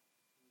algo.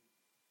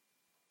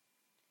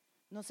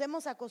 Nos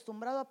hemos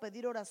acostumbrado a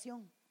pedir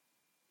oración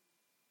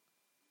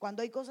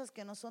cuando hay cosas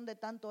que no son de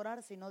tanto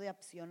orar, sino de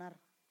accionar.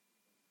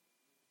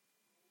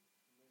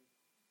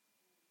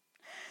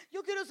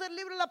 Yo quiero ser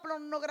libre de la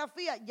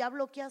pornografía. Ya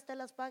bloqueaste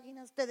las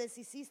páginas, te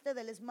deshiciste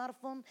del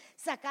smartphone,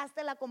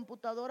 sacaste la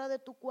computadora de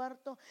tu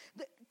cuarto,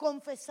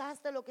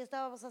 confesaste lo que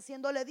estabas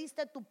haciendo, le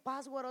diste tu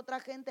password a otra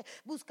gente,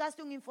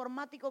 buscaste un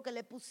informático que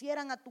le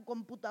pusieran a tu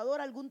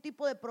computadora algún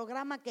tipo de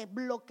programa que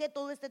bloquee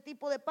todo este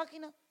tipo de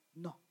páginas.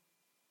 No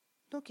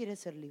quieres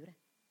ser libre.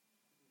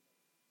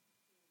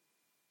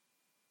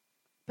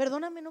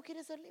 Perdóname, no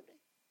quieres ser libre.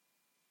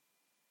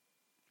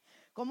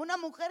 Como una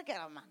mujer que,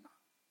 hermano,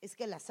 es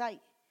que las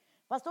hay.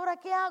 Pastora,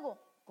 ¿qué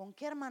hago? ¿Con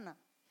qué, hermana?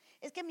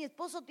 Es que mi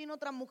esposo tiene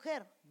otra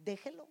mujer.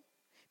 Déjelo.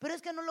 Pero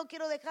es que no lo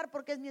quiero dejar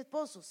porque es mi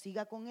esposo.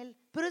 Siga con él.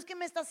 Pero es que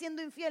me está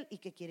haciendo infiel. ¿Y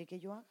qué quiere que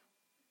yo haga?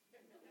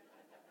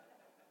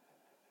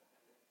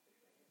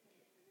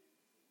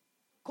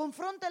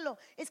 Confróntelo.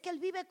 Es que él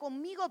vive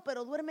conmigo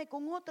pero duerme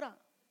con otra.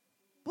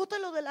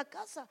 Bótelo de la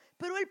casa.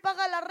 Pero él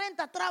paga la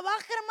renta.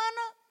 Trabaja,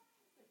 hermana.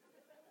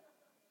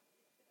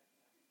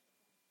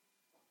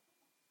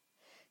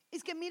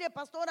 Es que mire,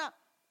 pastora,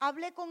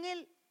 hablé con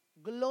él,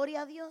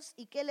 gloria a Dios.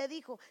 ¿Y qué le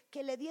dijo?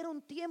 Que le diera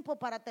un tiempo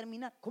para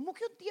terminar. ¿Cómo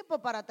que un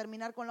tiempo para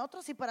terminar con la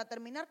otra? Si para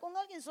terminar con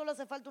alguien solo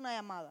hace falta una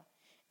llamada.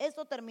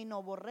 Esto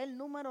terminó, borré el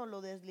número,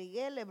 lo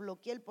desligué, le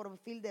bloqueé el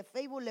perfil de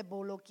Facebook, le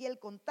bloqueé el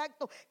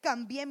contacto,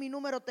 cambié mi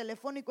número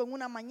telefónico en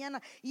una mañana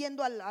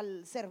yendo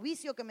al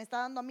servicio que me está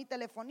dando a mi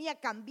telefonía,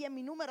 cambié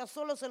mi número,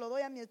 solo se lo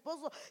doy a mi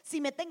esposo. Si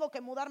me tengo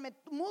que mudar, me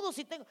mudo.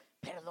 Si tengo,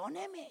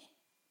 perdóneme.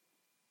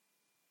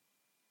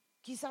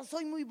 Quizás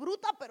soy muy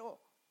bruta, pero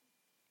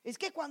es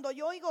que cuando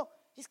yo oigo,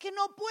 es que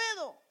no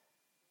puedo,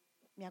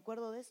 me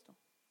acuerdo de esto.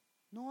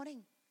 No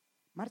oren,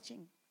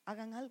 marchen,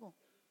 hagan algo.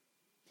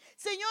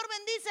 Señor,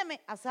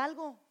 bendíceme, haz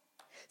algo.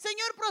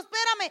 Señor,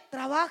 prospérame,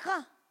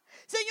 trabaja.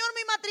 Señor,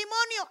 mi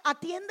matrimonio,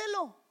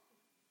 atiéndelo.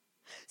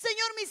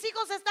 Señor, mis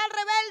hijos están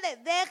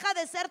rebeldes, deja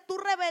de ser tú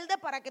rebelde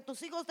para que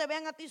tus hijos te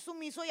vean a ti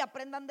sumiso y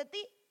aprendan de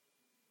ti.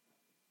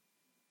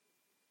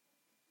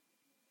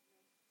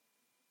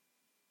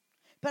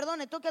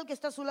 Perdone, toque al que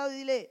está a su lado y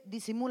dile: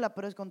 disimula,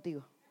 pero es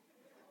contigo.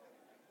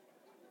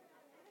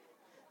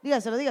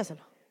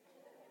 Dígaselo.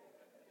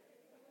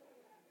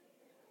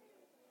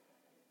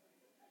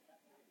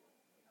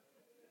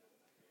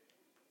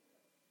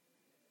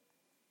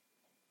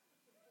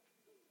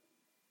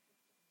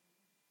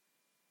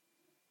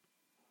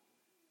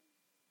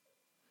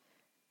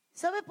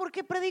 ¿Sabe por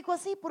qué predico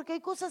así? Porque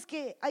hay cosas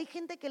que hay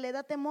gente que le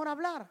da temor a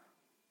hablar.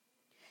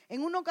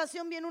 En una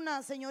ocasión viene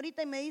una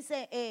señorita y me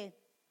dice: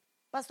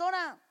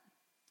 pastora,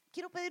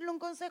 quiero pedirle un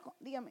consejo.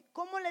 Dígame,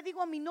 ¿cómo le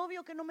digo a mi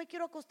novio que no me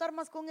quiero acostar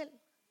más con él?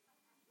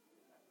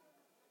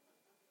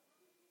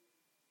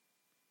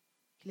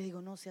 Y le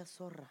digo, no seas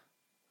zorra.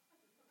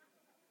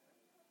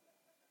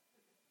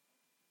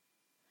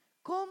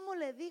 ¿Cómo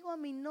le digo a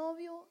mi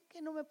novio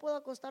que no me puedo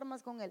acostar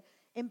más con él?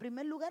 En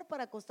primer lugar,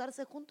 para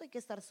acostarse juntos hay que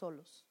estar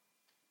solos.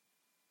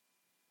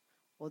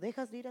 O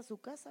dejas de ir a su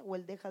casa o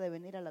él deja de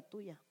venir a la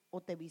tuya.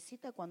 O te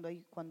visita cuando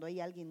hay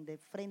alguien de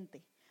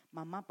frente.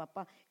 Mamá,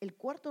 papá. El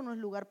cuarto no es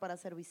lugar para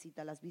hacer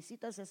visita. Las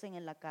visitas se hacen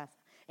en la casa,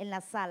 en la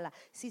sala.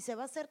 Si se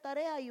va a hacer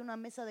tarea hay una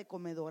mesa de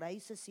comedor, ahí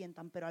se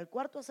sientan. Pero al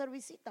cuarto a hacer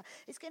visita,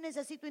 es que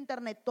necesito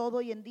internet. Todo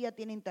hoy en día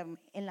tiene internet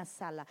en la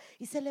sala.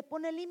 Y se le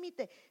pone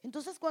límite.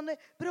 Entonces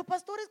pero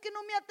pastor, es que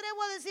no me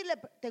atrevo a decirle,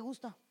 ¿te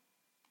gusta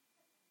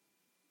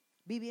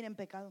vivir en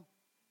pecado?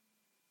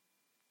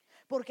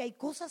 Porque hay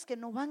cosas que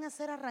no van a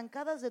ser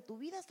arrancadas de tu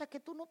vida hasta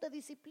que tú no te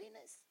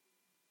disciplines,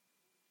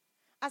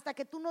 hasta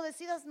que tú no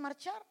decidas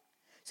marchar.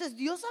 Entonces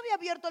Dios había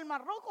abierto el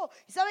mar rojo.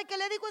 ¿Y sabe qué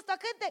le dijo a esta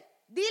gente?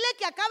 Dile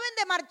que acaben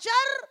de marchar.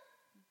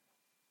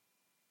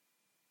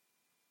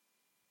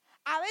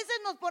 A veces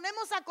nos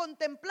ponemos a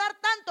contemplar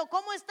tanto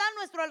cómo está a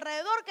nuestro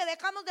alrededor que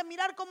dejamos de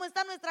mirar cómo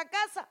está nuestra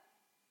casa.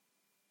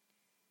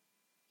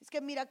 Es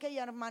que mira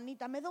aquella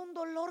hermanita, me da un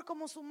dolor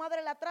como su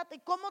madre la trata. ¿Y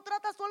cómo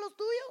tratas tú a los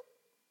tuyos?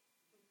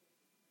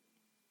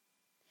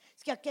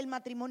 Es que aquel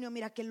matrimonio,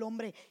 mira aquel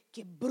hombre,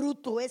 qué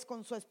bruto es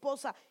con su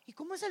esposa. ¿Y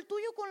cómo es el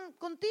tuyo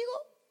contigo?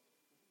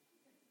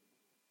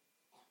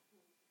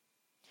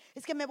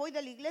 Es que me voy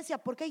de la iglesia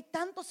porque hay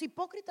tantos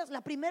hipócritas.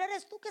 La primera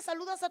eres tú, que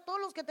saludas a todos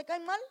los que te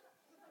caen mal.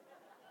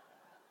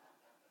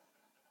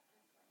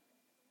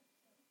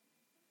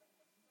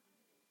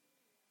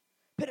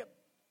 Pero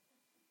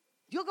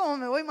yo como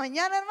me voy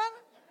mañana, hermano,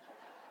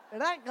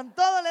 ¿verdad? Con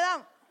todo le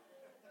damos.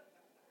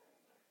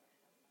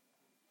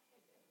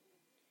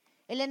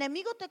 El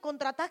enemigo te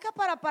contraataca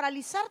para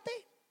paralizarte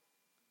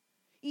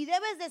y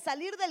debes de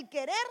salir del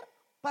querer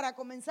para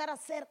comenzar a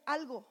hacer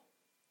algo.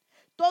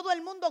 Todo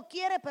el mundo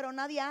quiere, pero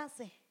nadie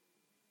hace.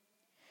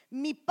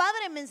 Mi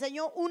padre me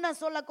enseñó una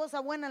sola cosa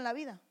buena en la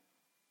vida.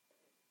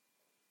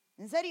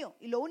 En serio.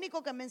 Y lo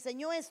único que me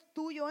enseñó es: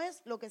 tuyo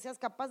es lo que seas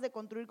capaz de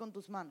construir con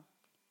tus manos.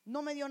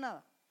 No me dio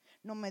nada.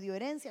 No me dio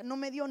herencia, no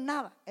me dio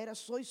nada.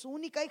 Soy su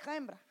única hija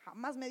hembra.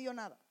 Jamás me dio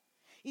nada.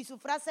 Y su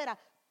frase era: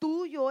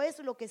 tuyo es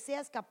lo que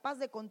seas capaz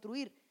de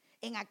construir.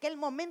 En aquel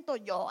momento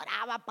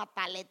lloraba,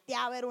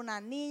 pataleteaba, era una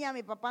niña,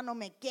 mi papá no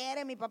me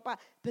quiere, mi papá.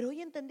 Pero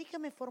hoy entendí que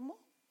me formó.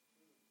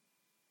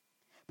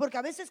 Porque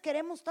a veces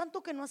queremos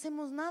tanto que no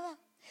hacemos nada.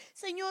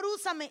 Señor,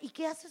 úsame. ¿Y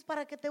qué haces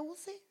para que te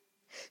use?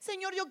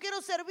 Señor, yo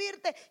quiero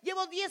servirte.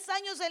 Llevo 10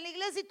 años en la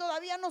iglesia y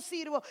todavía no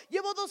sirvo.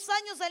 Llevo 2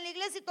 años en la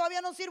iglesia y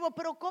todavía no sirvo.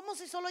 Pero ¿cómo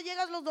si solo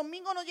llegas los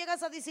domingos? No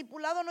llegas a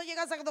discipulado, no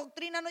llegas a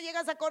doctrina, no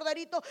llegas a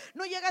corderito,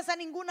 no llegas a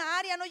ninguna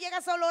área, no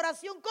llegas a la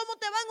oración. ¿Cómo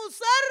te van a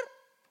usar?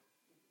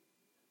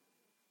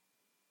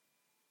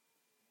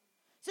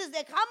 Entonces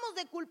dejamos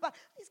de culpar.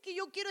 Es que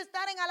yo quiero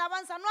estar en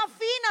alabanza. No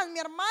afinas, mi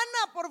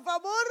hermana, por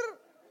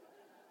favor.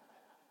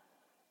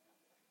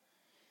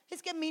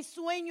 Es que mi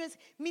sueño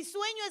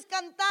es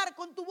cantar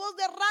con tu voz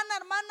de rana,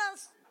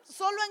 hermanas,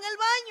 solo en el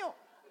baño.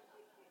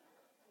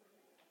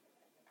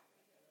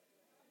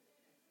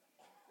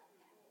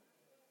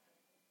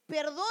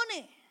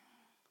 Perdone,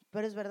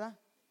 pero es verdad.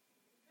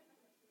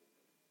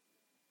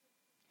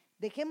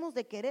 Dejemos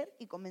de querer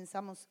y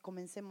comencemos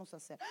a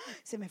hacer.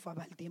 Se me fue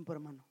el tiempo,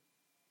 hermano.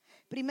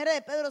 Primera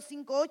de Pedro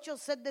 5:8,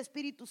 sed de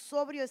espíritu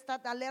sobrio,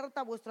 estad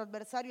alerta, vuestro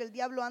adversario el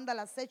diablo anda al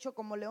acecho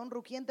como león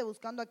rugiente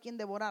buscando a quien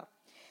devorar.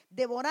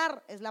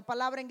 Devorar es la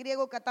palabra en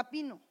griego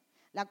katapino,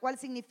 la cual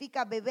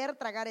significa beber,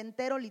 tragar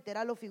entero,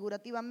 literal o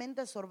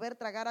figurativamente, sorber,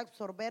 tragar,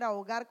 absorber,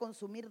 ahogar,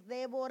 consumir,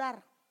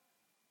 devorar.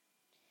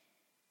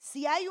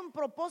 Si hay un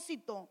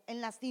propósito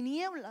en las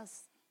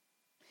tinieblas,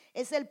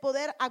 es el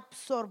poder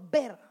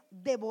absorber,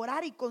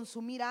 devorar y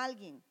consumir a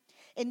alguien.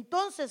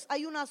 Entonces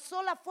hay una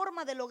sola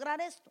forma de lograr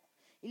esto.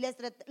 Y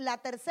la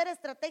tercera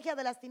estrategia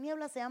de las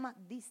tinieblas se llama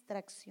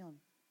distracción.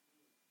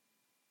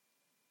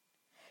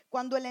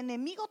 Cuando el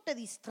enemigo te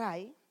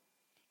distrae,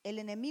 el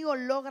enemigo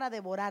logra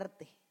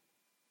devorarte.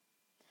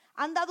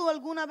 ¿Ha andado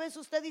alguna vez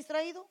usted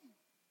distraído?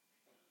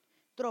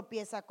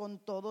 Tropieza con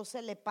todo,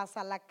 se le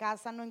pasa la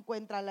casa, no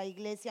encuentra la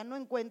iglesia, no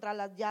encuentra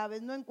las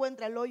llaves, no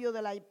encuentra el hoyo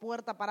de la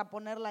puerta para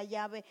poner la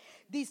llave.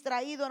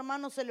 Distraído,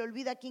 hermano, se le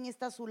olvida quién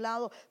está a su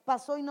lado.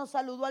 Pasó y no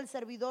saludó al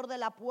servidor de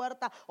la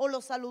puerta, o lo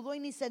saludó y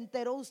ni se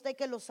enteró usted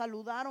que lo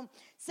saludaron.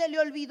 Se le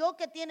olvidó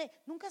que tiene,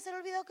 ¿nunca se le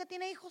olvidó que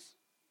tiene hijos?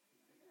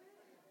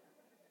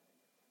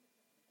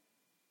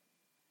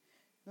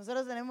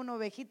 Nosotros tenemos una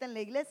ovejita en la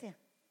iglesia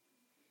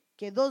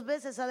que 2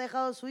 veces ha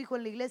dejado a su hijo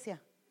en la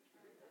iglesia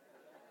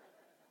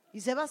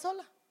y se va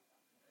sola.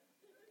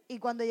 Y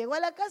cuando llegó a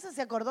la casa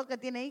se acordó que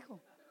tiene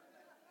hijo.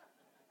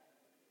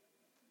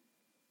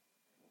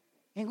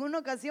 En una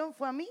ocasión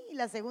fue a mí y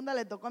la segunda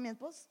le tocó a mi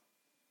esposo.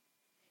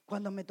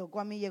 Cuando me tocó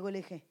a mí llegó y le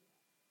dije: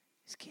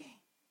 es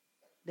que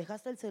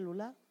dejaste el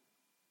celular.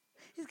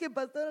 Es que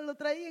pastora lo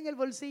traía en el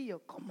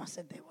bolsillo. ¿Cómo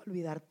se te va a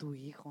olvidar tu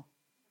hijo?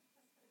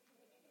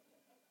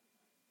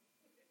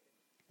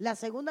 La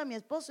segunda a mi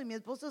esposo, y mi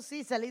esposo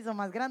sí se le hizo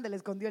más grande, le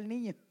escondió el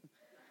niño.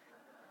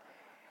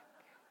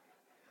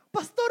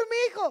 pastor, mi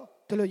hijo,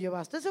 ¿te lo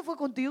llevaste? ¿Se fue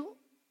contigo?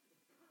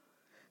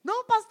 No,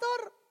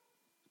 pastor,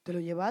 ¿te lo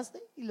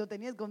llevaste? Y lo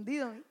tenía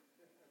escondido.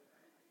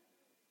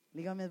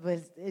 Dígame,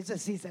 pues, ese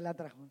sí se la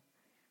trajo.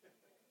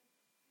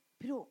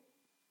 Pero,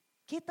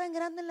 ¿qué tan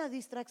grande es la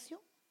distracción?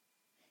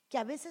 Que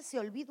a veces se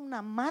olvida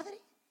una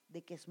madre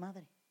de que es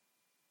madre.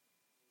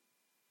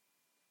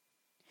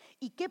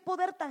 Y qué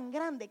poder tan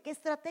grande, qué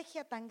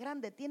estrategia tan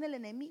grande tiene el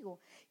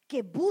enemigo,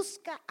 que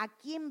busca a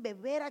quien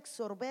beber,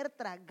 absorber,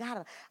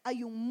 tragar.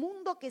 Hay un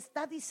mundo que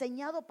está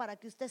diseñado para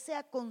que usted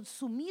sea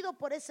consumido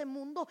por ese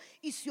mundo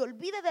y se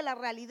olvide de la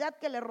realidad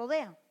que le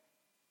rodea.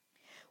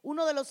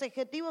 Uno de los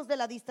objetivos de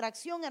la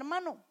distracción,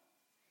 hermano,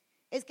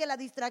 es que la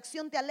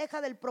distracción te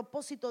aleja del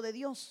propósito de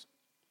Dios.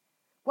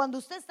 Cuando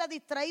usted está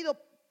distraído,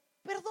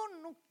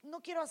 perdón,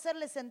 no quiero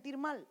hacerle sentir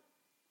mal,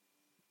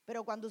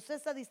 pero cuando usted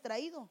está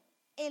distraído,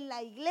 en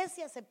la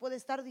iglesia se puede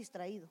estar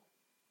distraído.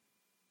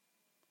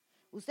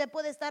 Usted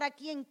puede estar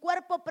aquí en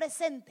cuerpo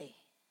presente,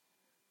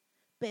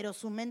 pero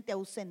su mente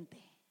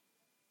ausente.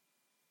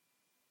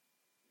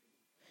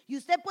 Y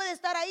usted puede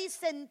estar ahí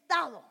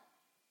sentado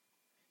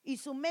y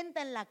su mente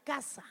en la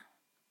casa,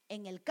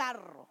 en el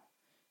carro,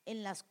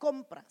 en las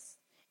compras,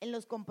 en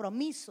los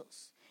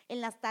compromisos,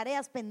 en las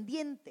tareas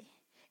pendientes,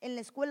 en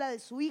la escuela de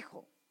su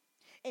hijo.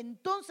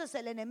 Entonces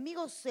el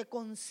enemigo se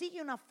consigue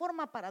una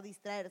forma para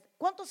distraer.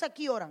 ¿Cuántos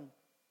aquí oran?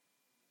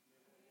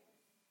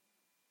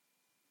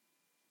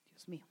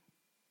 Dios mío.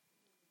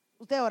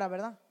 Usted ora,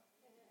 ¿verdad?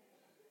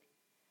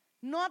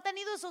 ¿No ha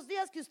tenido esos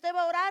días que usted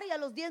va a orar y a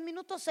los 10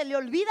 minutos se le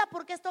olvida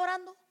por qué está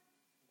orando?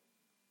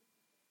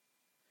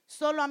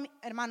 Solo a mí,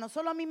 hermano,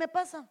 solo a mí me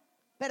pasa.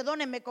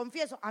 Perdónenme,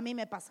 confieso, a mí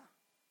me pasa.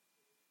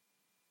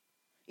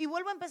 Y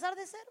vuelvo a empezar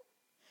de cero.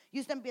 Y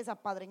usted empieza,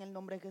 Padre, en el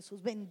nombre de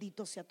Jesús,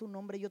 bendito sea tu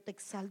nombre, yo te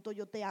exalto,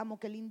 yo te amo,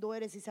 qué lindo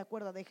eres. Y se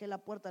acuerda, dejé la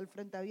puerta al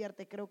frente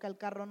abierta, creo que al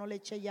carro no le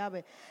eché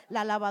llave,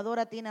 la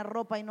lavadora tiene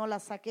ropa y no la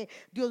saqué.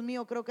 Dios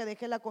mío, creo que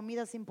dejé la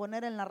comida sin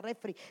poner en la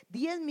refri.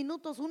 10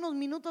 minutos, unos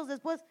minutos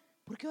después,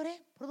 ¿por qué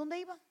oré? ¿Por dónde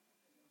iba?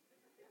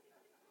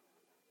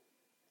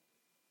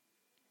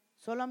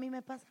 Solo a mí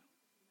me pasa.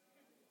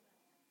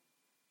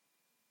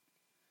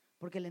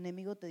 Porque el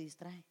enemigo te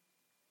distrae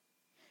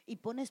y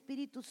pone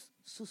espíritus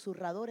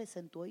susurradores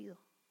en tu oído,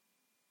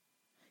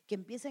 que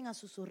empiecen a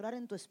susurrar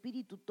en tu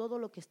espíritu todo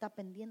lo que está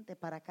pendiente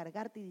para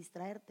cargarte y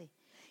distraerte.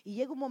 Y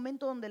llega un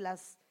momento donde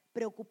las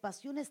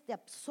preocupaciones te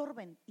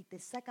absorben y te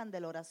sacan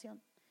de la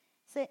oración.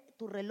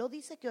 Tu reloj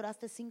dice que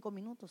oraste 5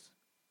 minutos,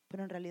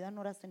 pero en realidad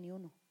no oraste ni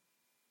uno,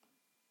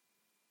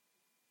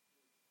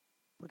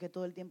 porque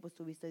todo el tiempo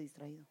estuviste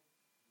distraído.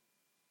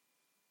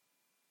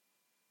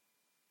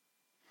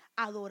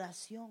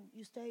 Adoración.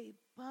 Y usted,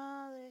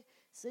 Padre,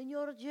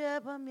 Señor,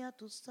 llévame a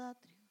tus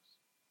atrios.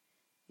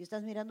 Y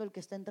estás mirando el que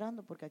está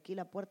entrando, porque aquí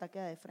la puerta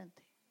queda de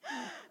frente.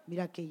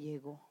 Mira que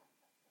llegó,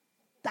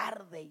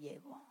 tarde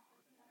llegó.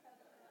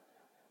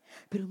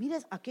 Pero mira,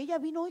 aquella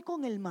vino hoy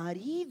con el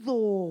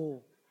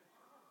marido.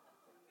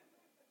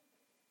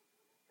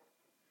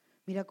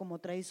 Mira cómo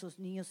trae esos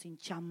niños sin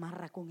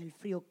chamarra con el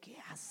frío que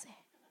hace.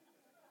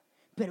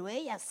 Pero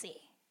ella sí.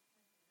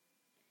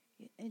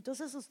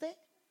 Entonces usted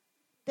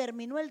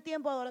terminó el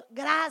tiempo de adorar.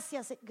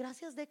 Gracias.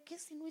 ¿Gracias de qué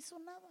si no hizo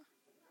nada?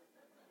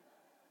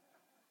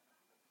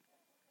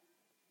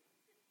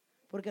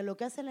 Porque lo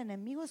que hace el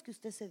enemigo es que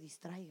usted se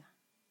distraiga.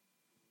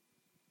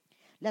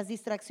 Las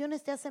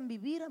distracciones te hacen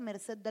vivir a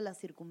merced de las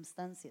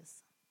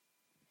circunstancias.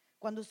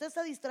 Cuando usted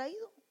está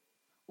distraído,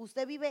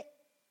 usted vive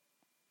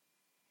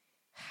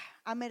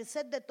a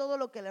merced de todo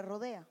lo que le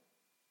rodea.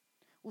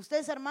 Usted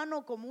es,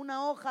 hermano, como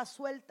una hoja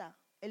suelta.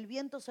 El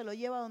viento se lo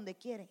lleva donde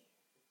quiere.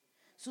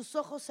 Sus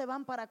ojos se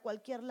van para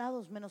cualquier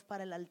lado menos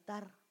para el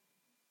altar.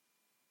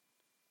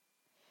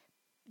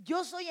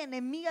 Yo soy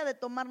enemiga de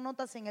tomar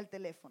notas en el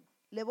teléfono.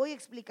 Le voy a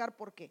explicar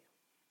por qué.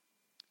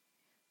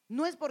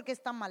 No es porque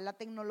está mal, la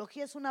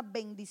tecnología es una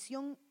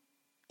bendición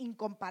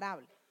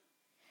incomparable.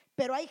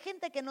 Pero hay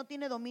gente que no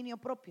tiene dominio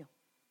propio.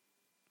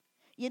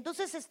 Y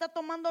entonces está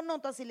tomando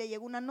notas y le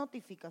llegó una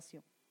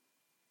notificación.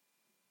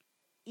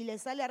 Y le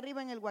sale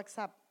arriba en el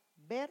WhatsApp,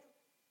 ver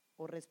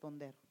o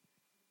responder.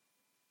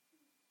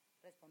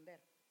 Responder.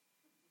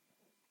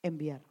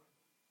 Enviar.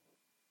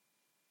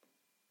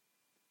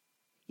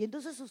 Y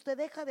entonces usted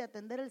deja de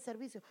atender el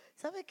servicio.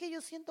 ¿Sabe qué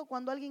yo siento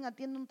cuando alguien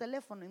atiende un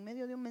teléfono en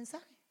medio de un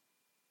mensaje?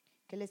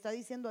 Que le está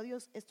diciendo a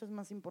Dios, esto es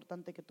más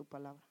importante que tu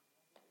palabra.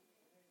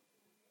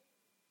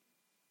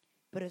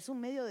 Pero es un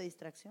medio de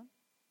distracción.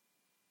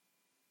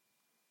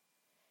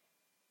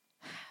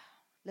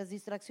 Las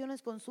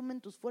distracciones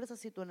consumen tus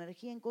fuerzas y tu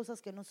energía en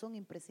cosas que no son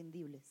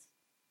imprescindibles.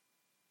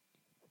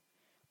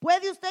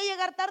 ¿Puede usted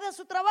llegar tarde a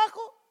su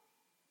trabajo?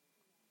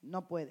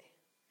 No puede.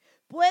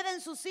 ¿Pueden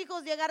sus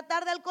hijos llegar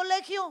tarde al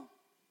colegio?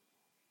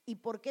 ¿Y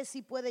por qué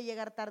sí puede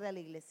llegar tarde a la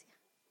iglesia?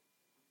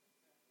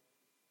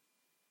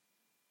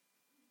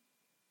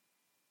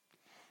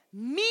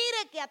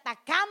 Mire que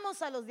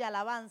atacamos a los de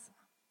alabanza.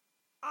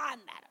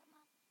 Anda,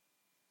 hermano.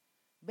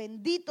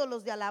 Benditos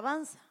los de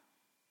alabanza.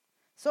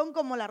 Son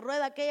como la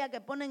rueda aquella que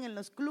ponen en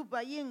los clubs,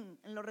 ahí en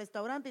los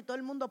restaurantes, y todo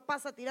el mundo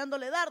pasa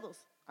tirándole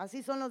dardos.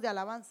 Así son los de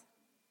alabanza.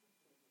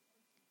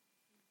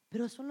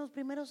 Pero son los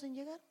primeros en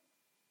llegar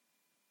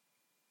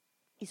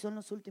y son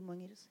los últimos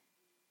en irse.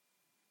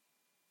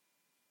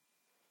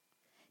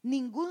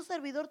 Ningún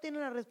servidor tiene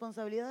la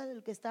responsabilidad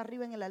del que está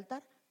arriba en el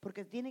altar,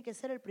 porque tiene que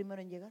ser el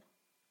primero en llegar.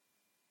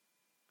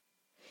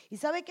 ¿Y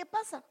sabe qué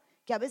pasa?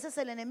 Que a veces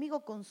el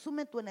enemigo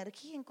consume tu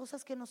energía en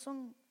cosas que no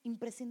son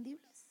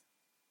imprescindibles.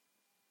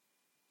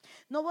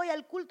 No voy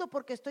al culto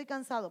porque estoy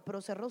cansado,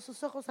 pero cerró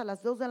sus ojos a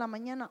las 2 de la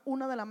mañana,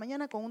 1 de la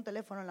mañana con un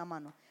teléfono en la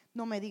mano.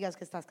 No me digas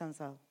que estás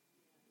cansado.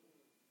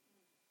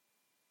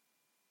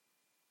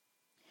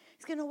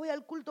 Es que no voy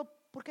al culto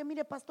porque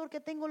mire, pastor, que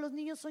tengo los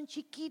niños son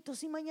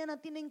chiquitos y mañana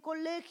tienen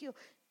colegio.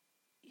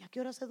 ¿Y a qué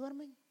hora se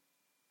duermen?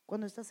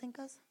 Cuando estás en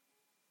casa.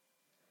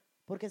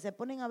 Porque se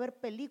ponen a ver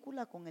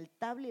película con el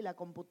tablet y la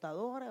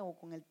computadora o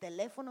con el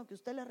teléfono que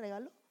usted les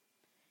regaló.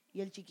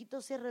 Y el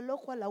chiquito cierra el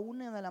ojo a la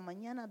 1 de la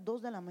mañana,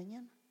 2 de la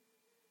mañana.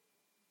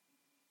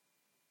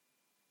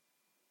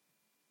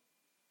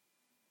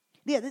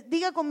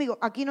 Diga conmigo,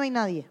 aquí no hay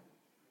nadie.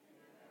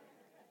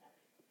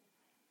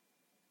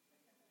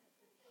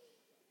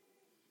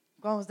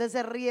 Cuando usted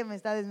se ríe me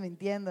está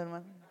desmintiendo,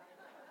 hermano.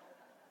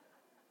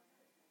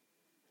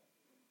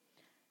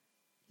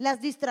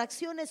 Las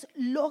distracciones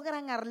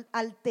logran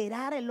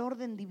alterar el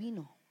orden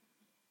divino.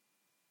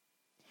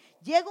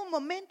 Llega un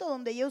momento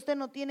donde ya usted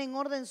no tiene en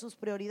orden sus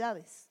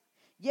prioridades.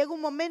 Llega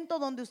un momento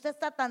donde usted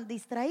está tan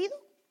distraído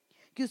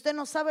que usted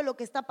no sabe lo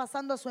que está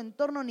pasando a su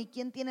entorno ni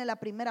quién tiene la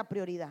primera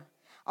prioridad.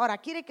 Ahora,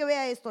 quiere que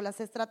vea esto, las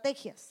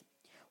estrategias.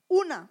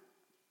 Una,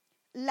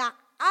 la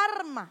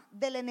arma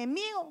del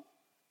enemigo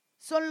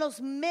son los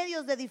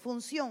medios de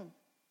difusión.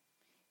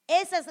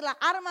 Esa es la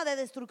arma de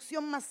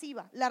destrucción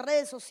masiva, las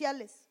redes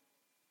sociales.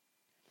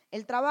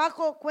 El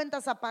trabajo,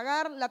 cuentas a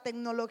pagar, la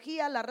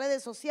tecnología, las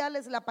redes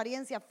sociales, la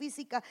apariencia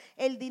física,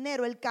 el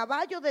dinero. El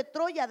caballo de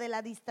Troya de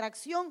la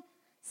distracción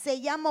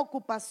se llama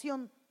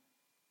ocupación.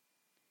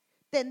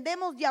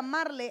 Tendemos a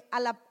llamarle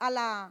a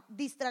la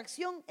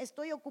distracción,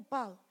 estoy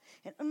ocupado.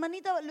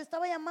 Hermanita, lo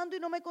estaba llamando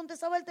y no me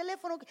contestaba el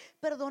teléfono.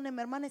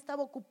 Perdóneme, hermana,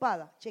 estaba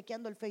ocupada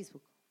chequeando el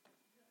Facebook.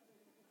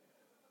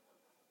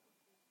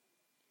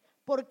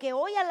 Porque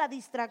hoy a la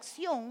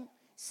distracción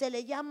se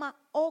le llama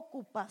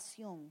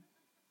ocupación.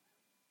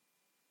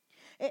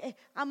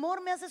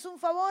 Amor, ¿me haces un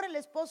favor? El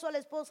esposo a la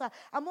esposa.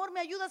 Amor, ¿me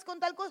ayudas con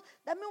tal cosa?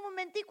 Dame un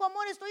momentico,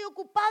 amor, estoy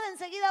ocupada,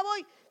 enseguida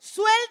voy.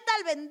 Suelta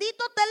el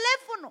bendito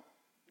teléfono.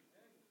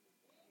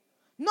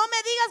 No me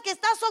digas que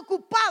estás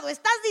ocupado,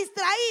 estás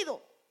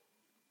distraído.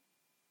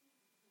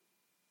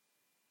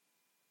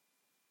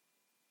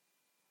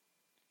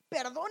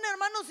 Perdón,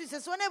 hermano, si se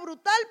suene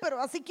brutal,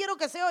 pero así quiero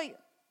que se oiga.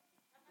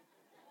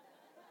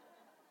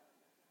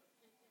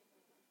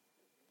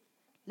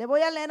 Le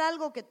voy a leer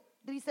algo que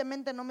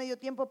tristemente no me dio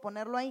tiempo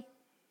ponerlo ahí.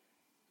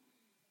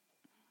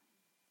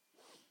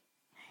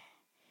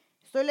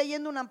 Estoy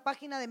leyendo una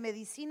página de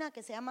medicina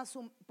que se llama,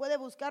 puede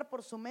buscar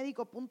por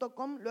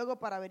sumedico.com luego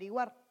para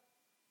averiguar.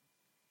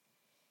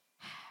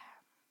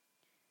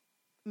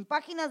 En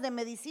páginas de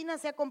medicina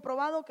se ha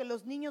comprobado que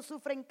los niños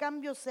sufren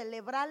cambios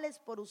cerebrales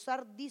por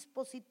usar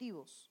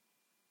dispositivos.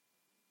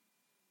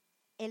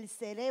 El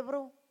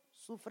cerebro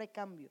sufre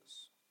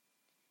cambios.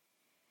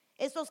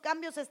 Estos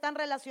cambios están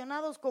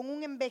relacionados con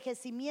un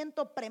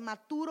envejecimiento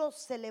prematuro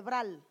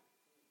cerebral.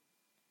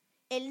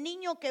 El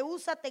niño que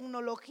usa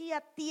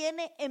tecnología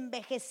tiene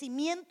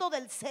envejecimiento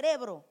del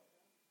cerebro.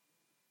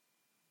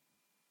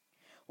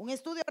 Un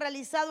estudio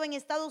realizado en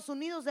Estados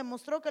Unidos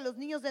demostró que los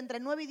niños de entre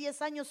 9 y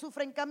 10 años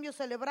sufren cambios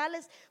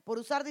cerebrales por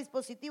usar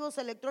dispositivos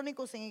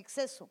electrónicos en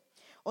exceso.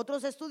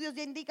 Otros estudios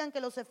ya indican que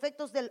los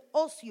efectos del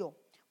ocio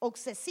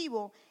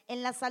obsesivo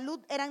en la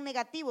salud eran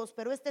negativos,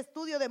 pero este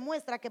estudio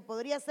demuestra que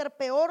podría ser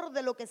peor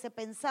de lo que se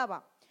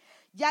pensaba,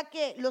 ya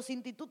que los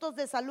institutos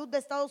de salud de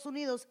Estados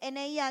Unidos,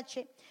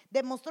 NIH,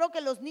 demostró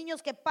que los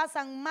niños que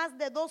pasan más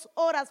de 2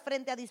 horas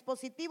frente a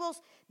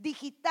dispositivos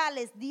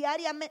digitales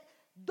diariamente,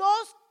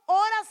 2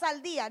 horas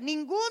al día,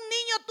 ningún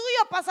niño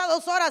tuyo pasa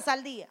 2 horas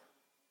al día,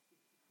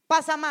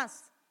 pasa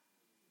más.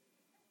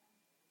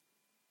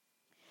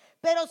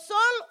 Pero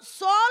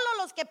solo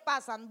los que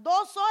pasan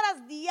 2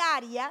 horas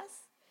diarias,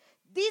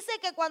 dice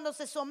que cuando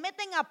se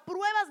someten a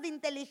pruebas de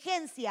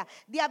inteligencia,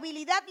 de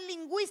habilidad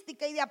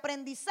lingüística y de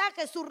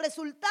aprendizaje, sus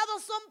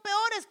resultados son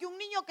peores que un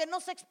niño que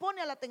no se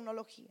expone a la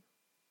tecnología.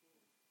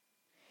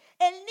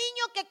 El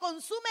niño que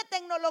consume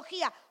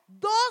tecnología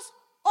 2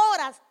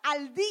 horas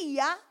al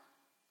día,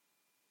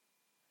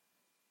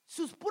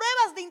 sus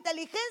pruebas de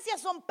inteligencia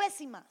son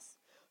pésimas.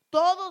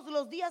 Todos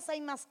los días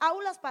hay más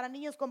aulas para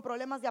niños con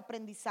problemas de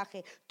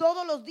aprendizaje.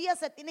 Todos los días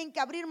se tienen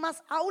que abrir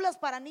más aulas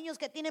para niños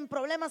que tienen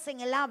problemas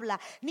en el habla,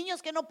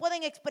 niños que no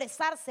pueden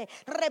expresarse.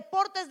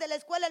 Reportes de la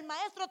escuela, el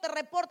maestro te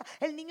reporta,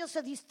 el niño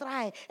se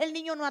distrae, el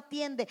niño no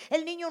atiende,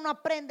 el niño no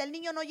aprende, el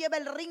niño no lleva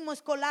el ritmo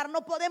escolar,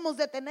 no podemos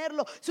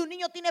detenerlo. Si un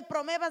niño tiene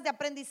problemas de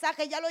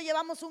aprendizaje, ya lo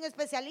llevamos a un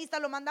especialista,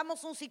 lo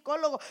mandamos a un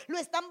psicólogo, lo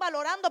están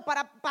valorando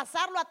para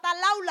pasarlo a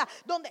tal aula,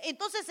 donde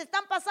entonces se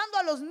están pasando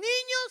a los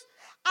niños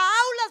a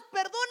aulas,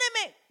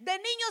 perdóneme, de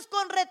niños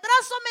con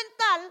retraso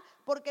mental,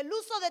 porque el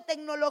uso de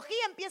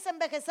tecnología empieza a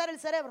envejecer el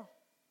cerebro.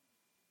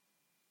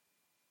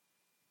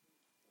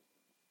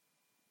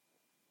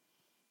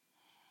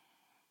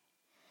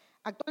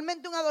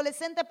 Actualmente un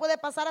adolescente puede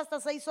pasar hasta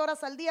 6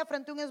 horas al día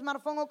frente a un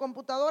smartphone o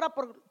computadora,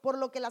 por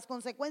lo que las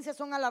consecuencias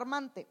son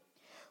alarmantes.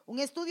 Un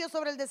estudio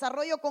sobre el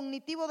desarrollo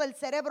cognitivo del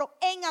cerebro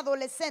en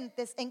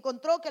adolescentes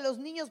encontró que los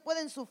niños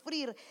pueden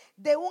sufrir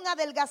de un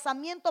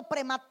adelgazamiento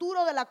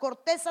prematuro de la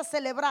corteza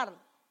cerebral.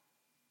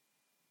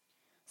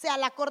 O sea,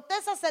 la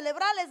corteza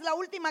cerebral es la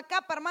última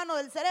capa, hermano,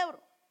 del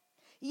cerebro.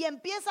 Y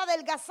empieza a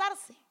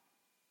adelgazarse,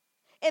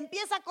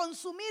 empieza a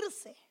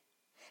consumirse,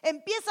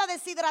 empieza a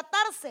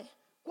deshidratarse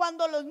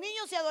cuando los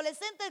niños y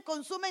adolescentes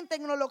consumen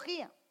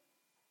tecnología.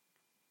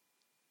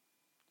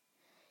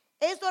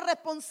 Esto es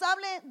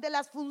responsable de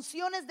las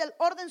funciones del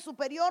orden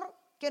superior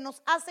que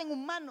nos hacen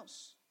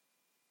humanos.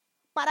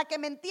 Para que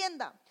me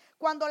entienda,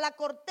 cuando la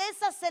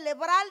corteza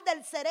cerebral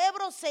del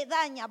cerebro se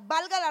daña,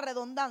 valga la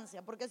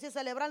redundancia, porque si es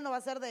cerebral no va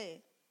a ser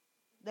de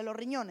los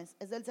riñones,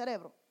 es del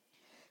cerebro.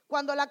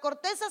 Cuando la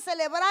corteza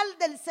cerebral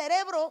del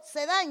cerebro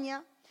se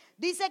daña,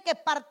 dice que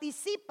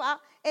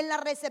participa en la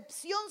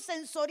recepción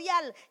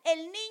sensorial.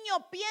 El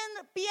niño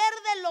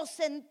pierde los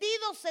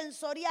sentidos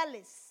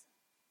sensoriales.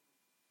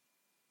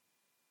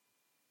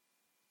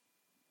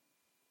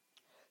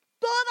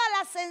 Toda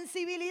la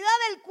sensibilidad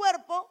del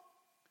cuerpo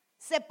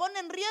se pone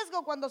en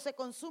riesgo cuando se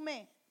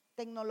consume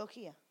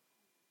tecnología.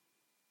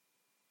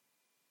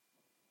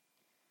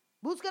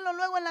 Búsquenlo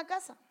luego en la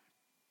casa.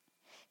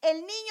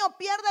 El niño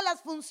pierde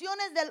las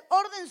funciones del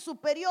orden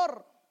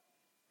superior.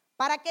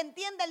 Para que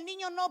entienda, el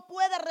niño no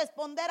puede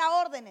responder a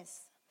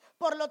órdenes.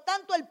 Por lo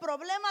tanto, el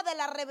problema de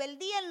la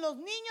rebeldía en los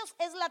niños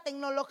es la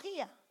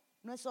tecnología,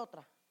 no es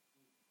otra.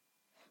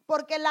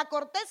 Porque la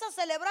corteza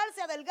cerebral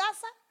se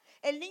adelgaza.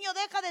 El niño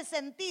deja de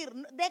sentir,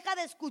 deja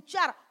de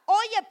escuchar.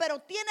 Oye,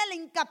 pero tiene la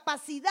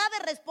incapacidad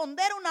de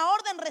responder una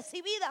orden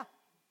recibida.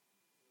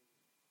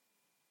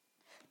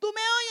 ¿Tú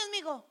me oyes,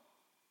 mijo?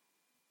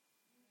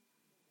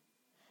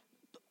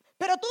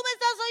 ¿Pero tú me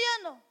estás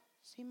oyendo?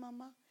 Sí,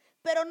 mamá.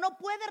 Pero no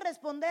puede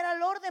responder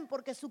al orden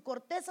porque su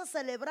corteza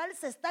cerebral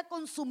se está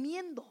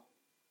consumiendo.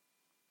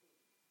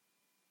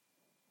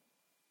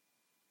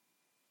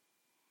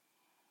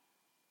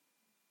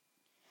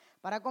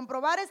 Para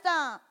comprobar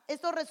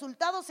estos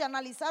resultados se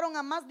analizaron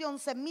a más de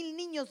 11,000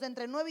 niños de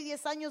entre 9 y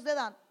 10 años de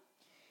edad,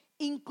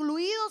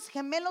 incluidos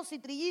gemelos y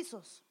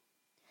trillizos.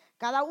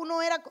 Cada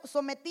uno era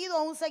sometido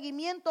a un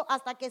seguimiento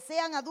hasta que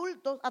sean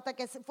adultos, hasta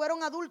que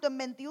fueron adultos en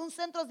 21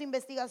 centros de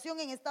investigación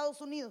en Estados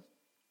Unidos.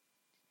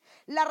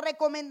 La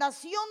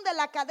recomendación de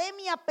la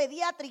Academia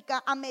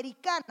Pediátrica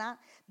Americana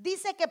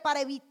dice que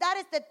para evitar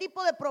este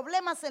tipo de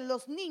problemas en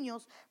los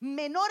niños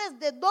menores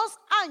de 2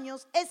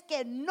 años es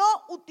que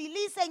no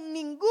utilicen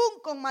ningún,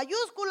 con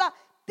mayúscula,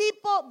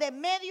 tipo de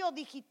medio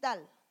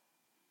digital.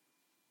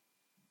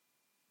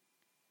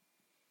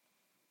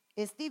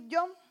 Steve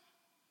Jobs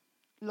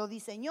lo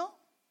diseñó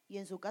y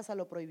en su casa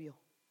lo prohibió.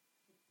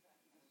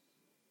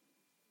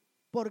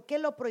 ¿Por qué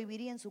lo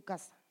prohibiría en su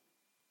casa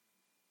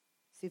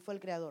si fue el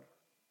creador?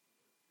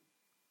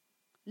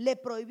 Le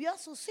prohibió a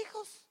sus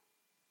hijos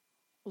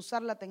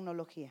usar la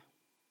tecnología.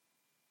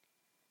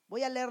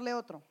 Voy a leerle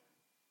otro.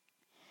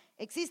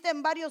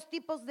 Existen varios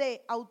tipos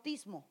de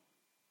autismo.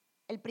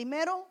 El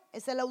primero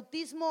es el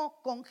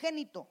autismo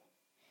congénito.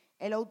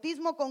 El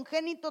autismo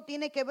congénito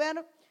tiene que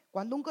ver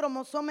cuando un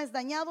cromosoma es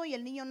dañado y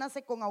el niño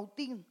nace con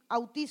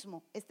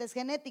autismo. Este es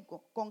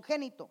genético,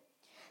 congénito.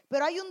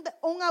 Pero hay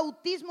un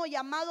autismo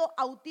llamado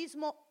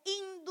autismo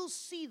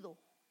inducido.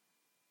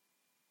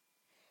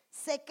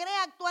 Se cree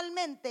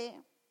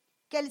actualmente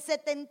que el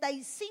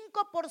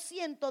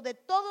 75% de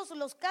todos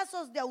los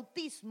casos de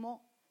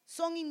autismo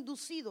son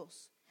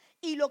inducidos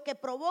y lo que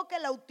provoca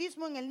el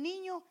autismo en el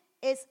niño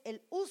es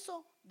el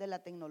uso de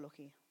la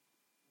tecnología.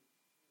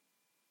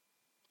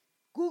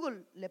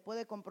 Google le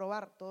puede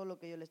comprobar todo lo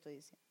que yo le estoy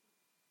diciendo.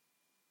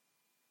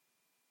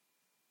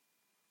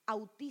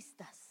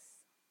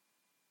 Autistas.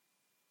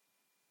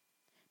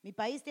 Mi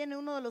país tiene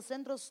uno de los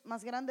centros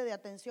más grandes de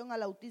atención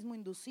al autismo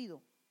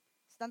inducido.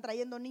 Están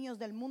trayendo niños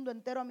del mundo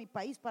entero a mi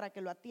país para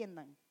que lo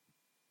atiendan.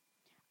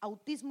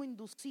 Autismo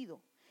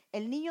inducido.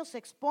 El niño se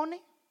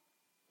expone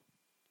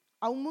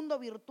a un mundo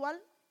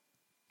virtual,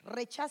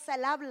 rechaza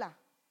el habla,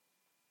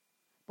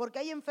 porque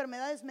hay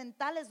enfermedades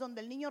mentales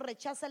donde el niño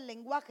rechaza el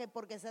lenguaje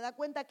porque se da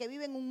cuenta que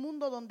vive en un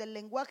mundo donde el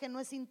lenguaje no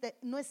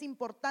es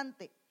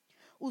importante.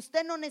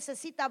 Usted no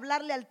necesita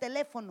hablarle al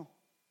teléfono.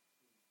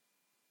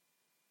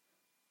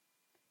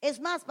 Es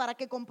más, para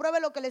que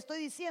compruebe lo que le estoy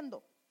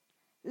diciendo,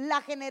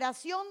 la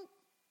generación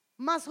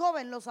más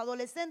joven, los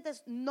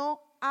adolescentes,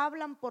 no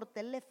hablan por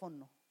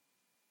teléfono,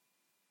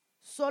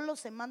 solo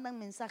se mandan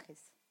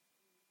mensajes.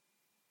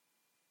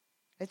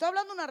 Estoy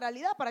hablando de una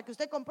realidad para que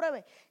usted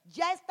compruebe.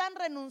 Ya están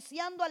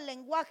renunciando al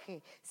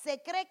lenguaje.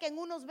 Se cree que en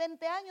unos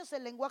 20 años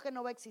el lenguaje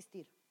no va a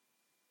existir.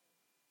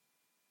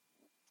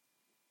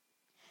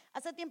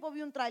 Hace tiempo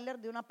vi un tráiler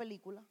de una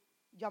película.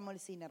 Yo amo el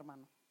cine,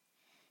 hermano.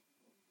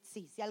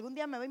 Sí, si algún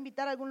día me va a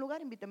invitar a algún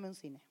lugar, invíteme a un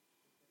cine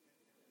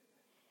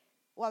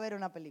o a ver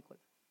una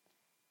película.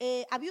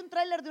 Había un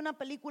tráiler de una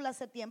película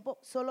hace tiempo.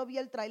 Solo vi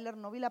el tráiler,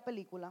 no vi la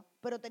película,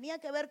 pero tenía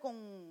que ver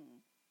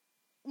con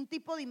un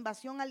tipo de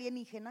invasión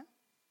alienígena.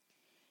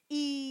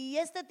 Y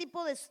este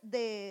tipo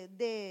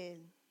de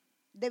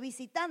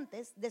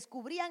visitantes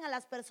descubrían a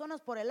las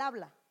personas por el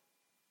habla.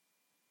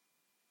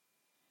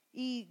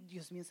 Y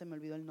Dios mío, se me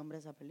olvidó el nombre de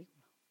esa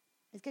película.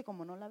 Es que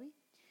como no la vi.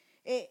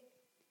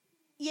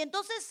 Y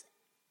entonces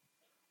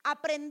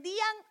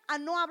aprendían a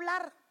no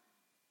hablar.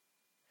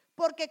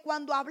 Porque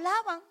cuando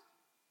hablaban,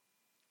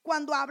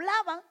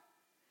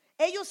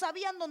 ellos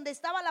sabían dónde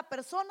estaba la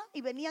persona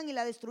y venían y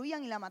la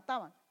destruían y la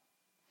mataban.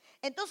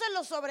 Entonces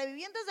los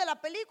sobrevivientes de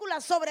la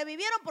película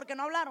sobrevivieron porque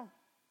no hablaron.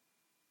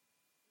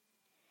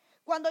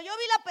 Cuando yo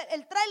vi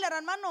el tráiler,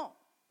 hermano,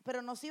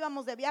 pero nos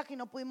íbamos de viaje y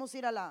no pudimos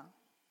ir al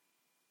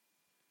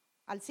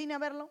cine a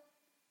verlo.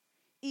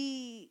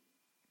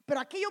 Pero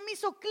aquello me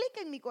hizo clic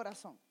en mi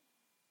corazón.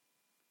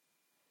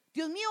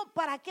 Dios mío,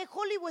 ¿para qué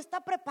Hollywood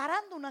está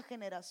preparando una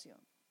generación?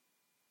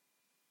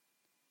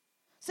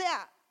 O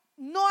sea,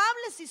 no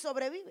hables si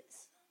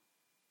sobrevives.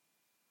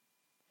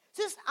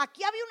 Entonces,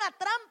 aquí había una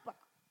trampa.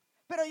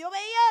 Pero yo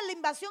veía la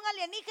invasión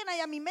alienígena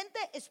y a mi mente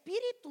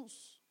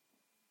espíritus.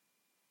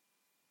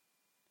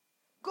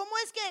 ¿Cómo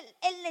es que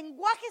el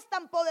lenguaje es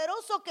tan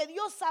poderoso que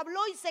Dios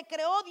habló y se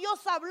creó,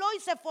 Dios habló y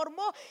se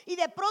formó, y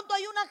de pronto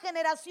hay una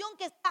generación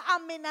que está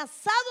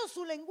amenazado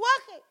su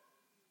lenguaje?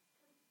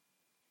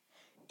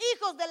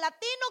 Hijos de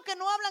latino que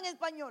no hablan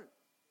español,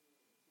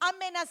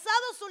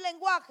 amenazado su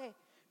lenguaje.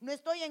 No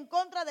estoy en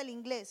contra del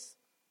inglés,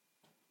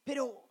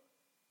 pero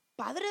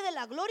Padre de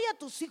la gloria,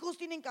 tus hijos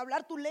tienen que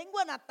hablar tu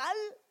lengua natal.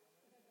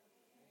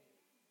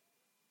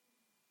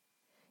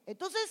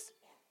 Entonces,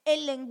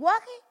 el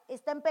lenguaje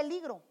está en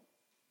peligro.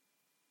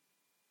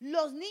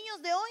 Los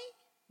niños de hoy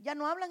ya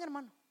no hablan,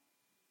 hermano.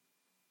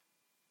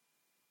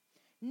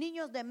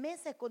 Niños de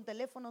meses con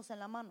teléfonos en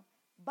la mano.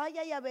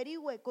 Vaya y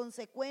averigüe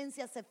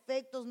consecuencias,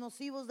 efectos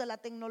nocivos de la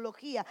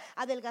tecnología,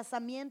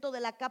 adelgazamiento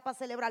de la capa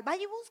cerebral.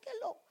 Vaya y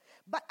búsquelo.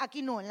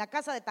 Aquí no, en la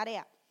casa de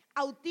tarea.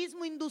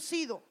 Autismo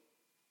inducido.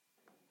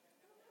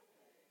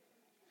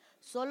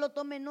 Solo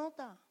tome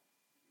nota.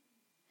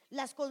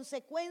 Las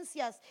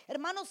consecuencias,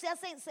 hermanos,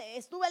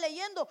 estuve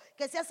leyendo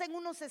que se hacen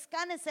unos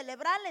escanes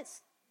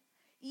cerebrales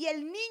y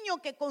el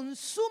niño que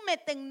consume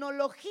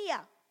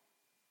tecnología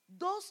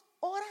 2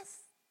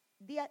 horas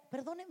diarias,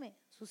 perdóneme,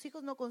 sus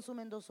hijos no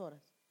consumen 2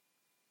 horas,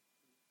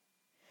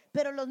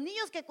 pero los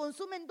niños que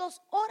consumen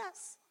 2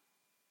 horas,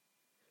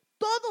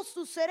 todo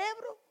su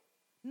cerebro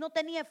no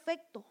tenía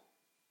efecto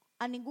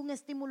a ningún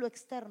estímulo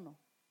externo.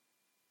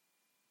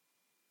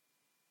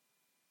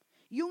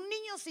 Y un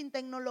niño sin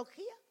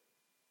tecnología,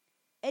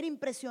 era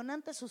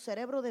impresionante su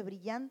cerebro de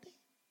brillante.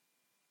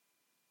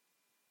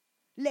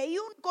 Leí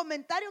un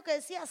comentario que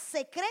decía,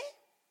 se cree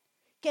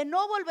que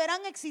no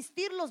volverán a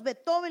existir los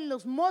Beethoven,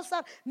 los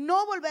Mozart,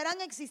 no volverán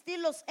a existir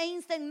los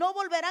Einstein, no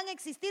volverán a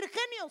existir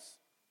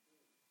genios.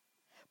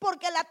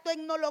 Porque la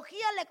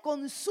tecnología le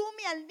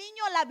consume al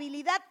niño la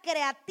habilidad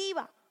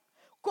creativa,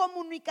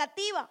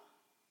 comunicativa.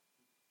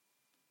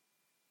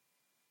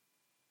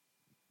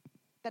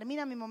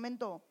 Termina mi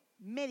momento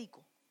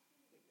médico.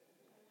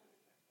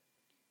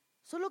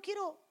 Solo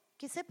quiero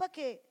que sepa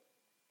que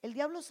el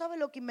diablo sabe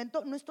lo que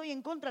inventó. No estoy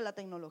en contra de la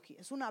tecnología,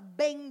 es una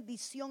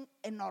bendición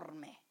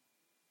enorme.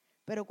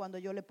 Pero cuando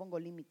yo le pongo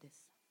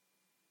límites.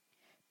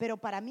 Pero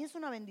para mí es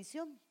una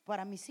bendición,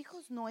 para mis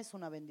hijos no es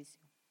una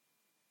bendición.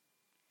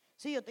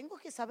 Sí, yo tengo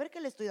que saber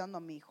qué le estoy dando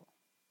a mi hijo.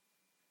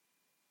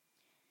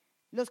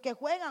 Los que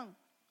juegan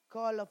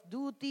Call of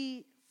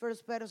Duty,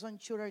 First Person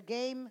Shooter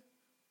Game,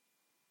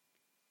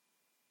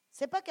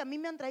 sepa que a mí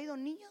me han traído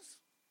niños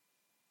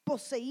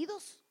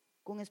poseídos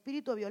con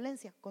espíritu de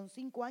violencia. Con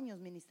 5 años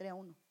ministré a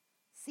uno.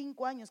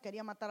 5 años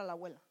quería matar a la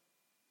abuela.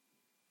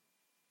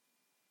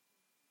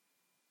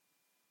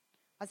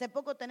 Hace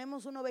poco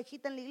tenemos una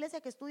ovejita en la iglesia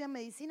que estudia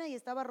medicina y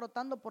estaba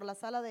rotando por la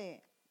sala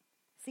de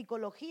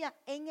psicología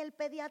en el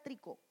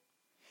pediátrico.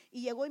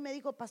 Y llegó y me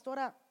dijo,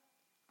 pastora,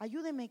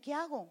 ayúdeme, ¿qué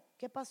hago?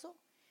 ¿Qué pasó?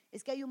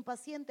 Es que hay un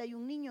paciente, hay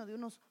un niño de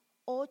unos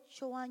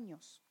 8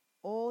 años.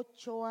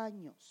 8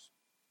 años.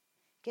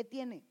 ¿Qué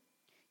tiene?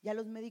 Ya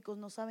los médicos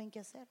no saben qué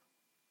hacer.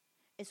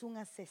 Es un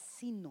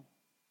asesino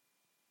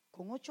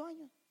con 8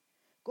 años.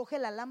 Coge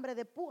el alambre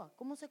de púa.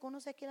 ¿Cómo se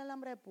conoce aquí el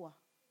alambre de púa?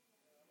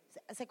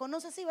 Se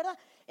conoce así, ¿verdad?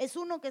 Es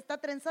uno que está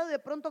trenzado y de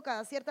pronto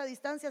cada cierta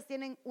distancia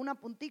tienen una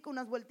puntica,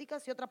 unas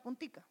vuelticas y otra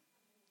puntica.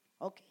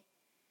 Ok.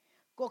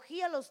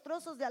 Cogía los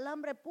trozos de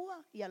alambre de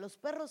púa y a los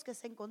perros que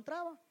se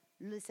encontraba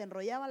les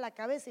enrollaba la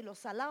cabeza y los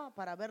salaba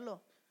para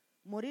verlo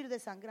morir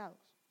desangrados.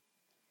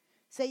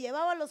 Se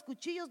llevaba los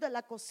cuchillos de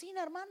la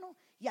cocina, hermano,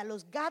 y a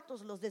los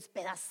gatos los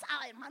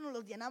despedazaba, hermano,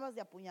 los llenabas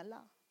de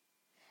apuñalada.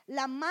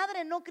 La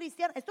madre no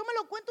cristiana, esto me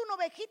lo cuenta una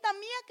ovejita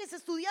mía que es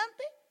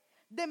estudiante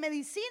de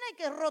medicina y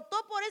que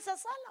rotó por esa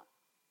sala.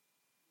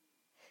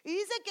 Y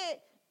dice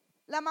que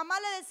la mamá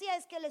le decía,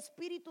 es que el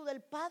espíritu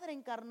del padre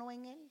encarnó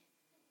en él.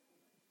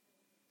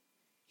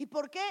 ¿Y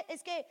por qué?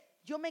 Es que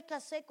yo me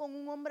casé con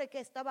un hombre que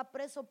estaba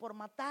preso por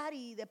matar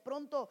y de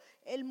pronto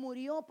él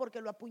murió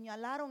porque lo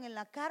apuñalaron en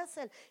la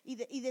cárcel. Y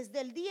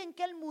desde el día en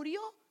que él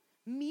murió,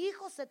 mi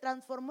hijo se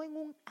transformó en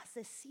un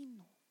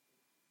asesino.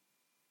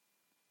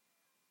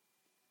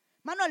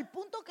 Mano, al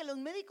punto que los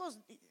médicos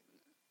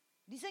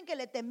dicen que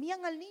le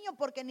temían al niño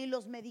porque ni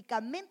los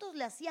medicamentos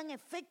le hacían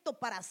efecto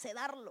para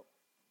sedarlo.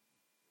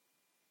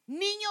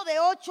 Niño de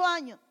 8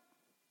 años.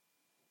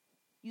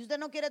 Y usted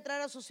no quiere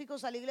traer a sus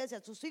hijos a la iglesia.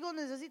 Sus hijos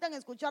necesitan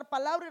escuchar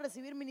palabra y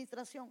recibir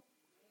ministración.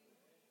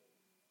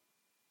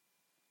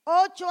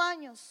 8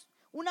 años.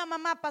 Una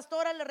mamá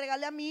pastora le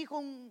regalé a mi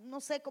hijo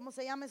no sé cómo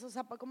se llama eso,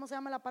 ¿cómo se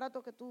llama el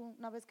aparato que tú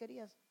una vez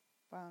querías?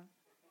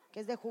 Que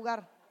es de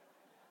jugar.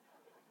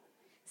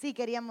 Sí,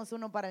 queríamos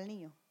uno para el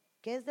niño.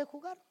 ¿Qué es de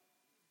jugar?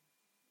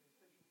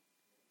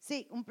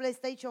 Sí, un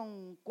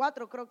PlayStation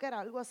 4 creo que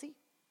era, algo así.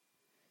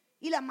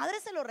 Y la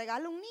madre se lo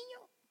regala a un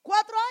niño,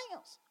 4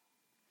 años.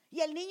 Y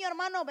el niño,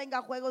 hermano,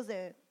 venga, juegos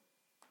de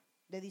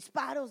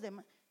disparos.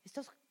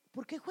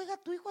 ¿Por qué juega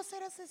tu hijo a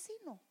ser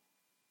asesino?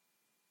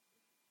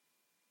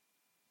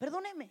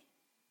 Perdóneme.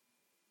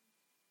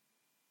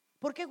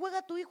 ¿Por qué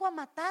juega tu hijo a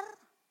matar?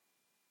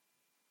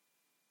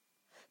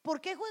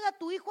 ¿Por qué juega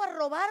tu hijo a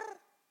robar?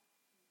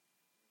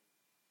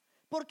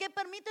 ¿Por qué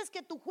permites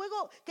que tu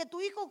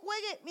hijo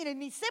juegue? Miren,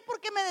 ni sé por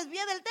qué me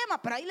desvié del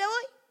tema, pero ahí le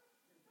voy.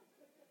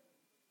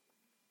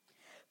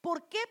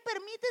 ¿Por qué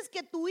permites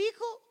que tu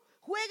hijo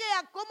juegue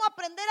a cómo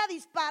aprender a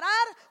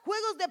disparar,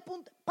 juegos de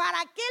punta?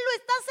 ¿Para qué lo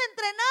estás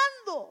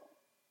entrenando?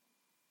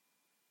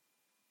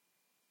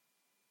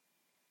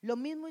 Lo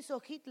mismo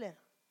hizo Hitler.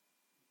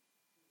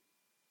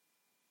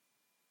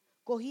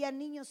 Cogía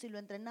niños y lo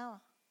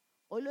entrenaba.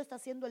 Hoy lo está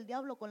haciendo el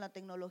diablo con la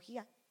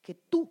tecnología que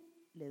tú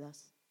le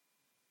das.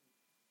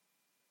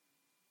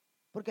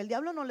 Porque el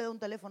diablo no le da un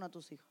teléfono a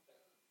tus hijos.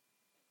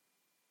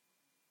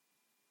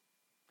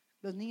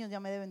 Los niños ya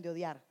me deben de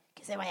odiar.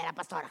 Que se vaya la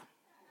pastora.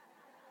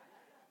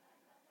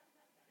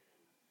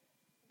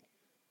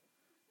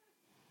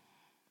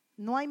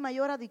 No hay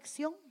mayor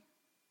adicción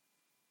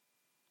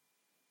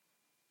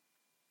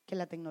que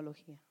la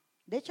tecnología.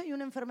 De hecho hay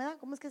una enfermedad,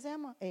 ¿cómo es que se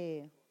llama?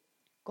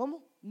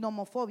 ¿Cómo?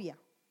 Nomofobia.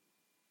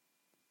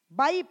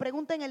 Vaya y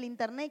pregunta en el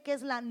internet qué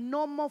es la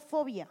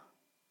nomofobia.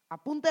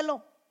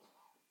 Apúntelo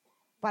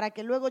para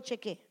que luego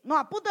cheque. No,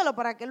 apúntelo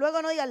para que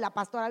luego no diga la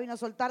pastora vino a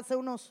soltarse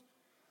unos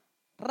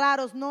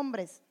raros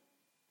nombres.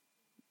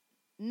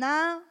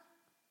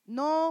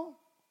 Nomofobia.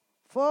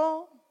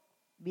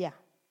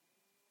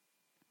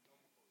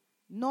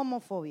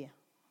 Nomofobia.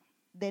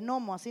 De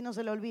nomo, así no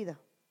se le olvida.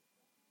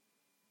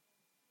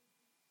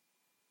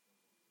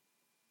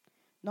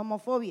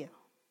 Nomofobia.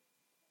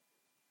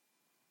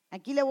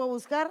 Aquí le voy a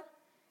buscar.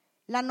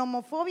 La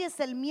nomofobia es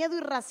el miedo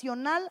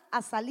irracional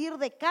a salir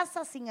de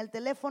casa sin el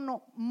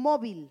teléfono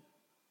móvil.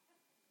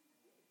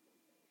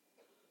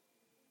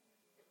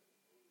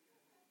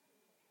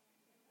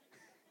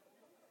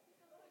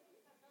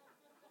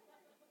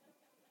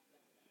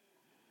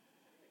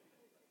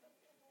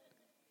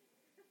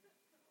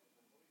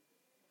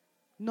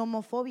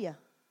 Nomofobia.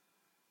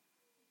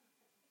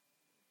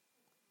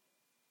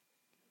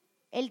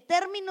 El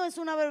término es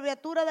una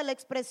abreviatura de la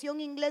expresión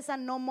inglesa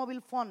no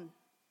mobile phone.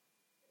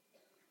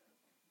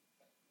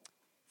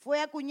 Fue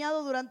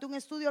acuñado durante un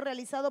estudio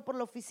realizado por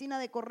la oficina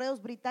de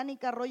correos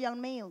británica Royal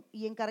Mail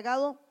y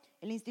encargado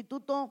el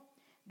Instituto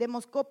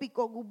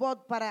Demoscópico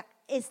Gubbot para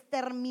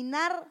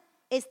estimar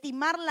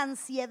la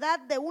ansiedad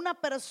de una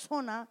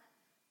persona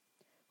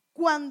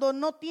cuando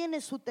no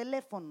tiene su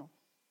teléfono.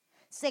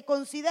 Se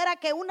considera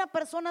que una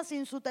persona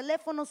sin su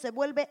teléfono se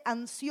vuelve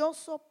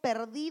ansioso,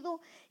 perdido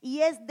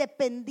y es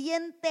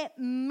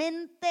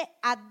dependientemente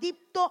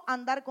adicto a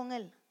andar con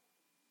él.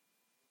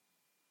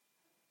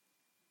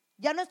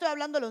 Ya no estoy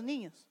hablando de los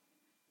niños,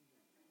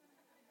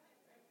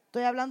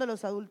 estoy hablando de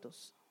los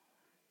adultos.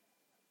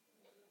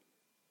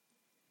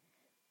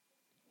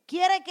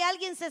 ¿Quiere que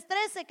alguien se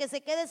estrese, que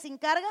se quede sin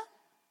carga?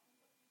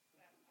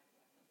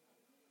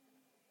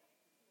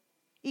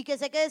 Y que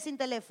se quede sin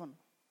teléfono.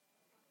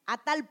 A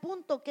tal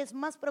punto que es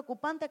más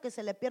preocupante que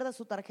se le pierda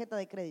su tarjeta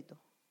de crédito.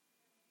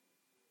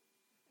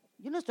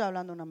 Yo no estoy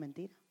hablando una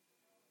mentira.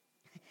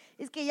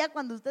 Es que ya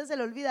cuando usted se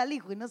le olvida al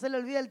hijo y no se le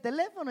olvida el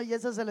teléfono, y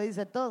eso se lo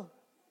dice todo.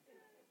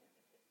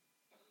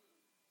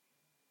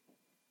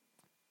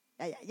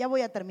 Ya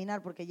voy a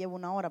terminar porque llevo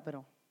 1 hora,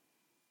 pero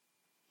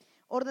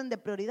orden de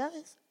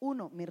prioridades: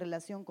 1, mi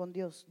relación con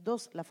Dios.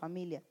 2, la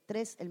familia.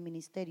 3, el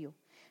ministerio.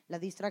 La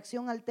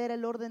distracción altera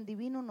el orden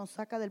divino, nos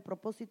saca del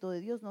propósito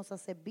de Dios, nos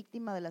hace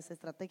víctima de las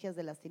estrategias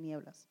de las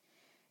tinieblas.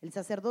 El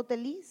sacerdote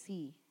Lee,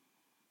 sí,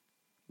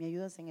 me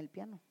ayudas en el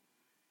piano.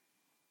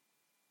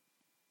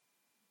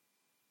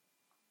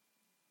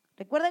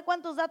 Recuerde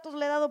cuántos datos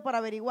le he dado para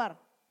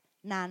averiguar.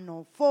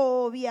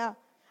 Nanofobia,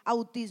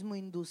 autismo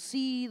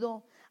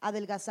inducido,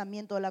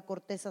 adelgazamiento de la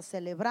corteza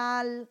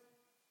cerebral,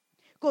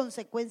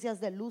 consecuencias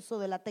del uso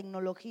de la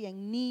tecnología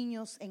en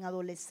niños, en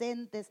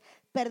adolescentes,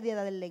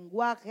 pérdida del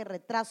lenguaje,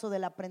 retraso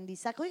del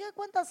aprendizaje. Oiga,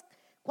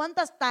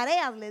 cuántas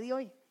tareas le di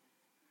hoy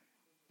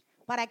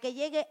para que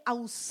llegue a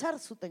usar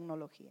su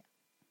tecnología.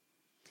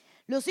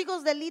 Los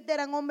hijos de Elí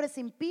eran hombres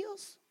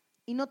impíos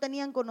y no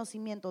tenían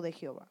conocimiento de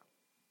Jehová.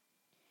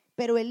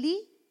 Pero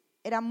Elí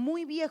era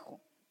muy viejo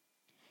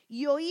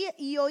y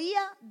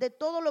oía de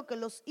todo lo que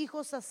los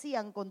hijos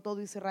hacían con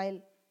todo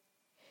Israel.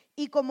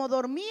 Y como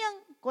dormían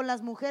con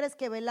las mujeres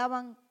que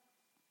velaban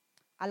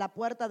a la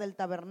puerta del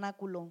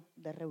tabernáculo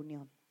de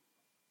reunión.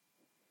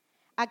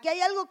 Aquí hay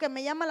algo que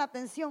me llama la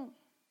atención.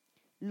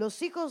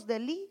 Los hijos de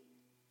Elí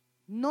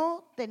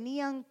no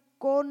tenían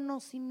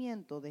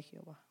conocimiento de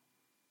Jehová.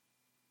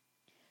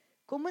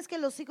 ¿Cómo es que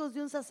los hijos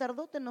de un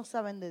sacerdote no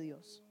saben de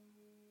Dios?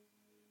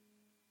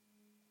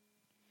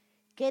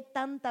 ¿Qué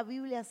tanta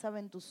Biblia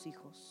saben tus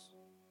hijos?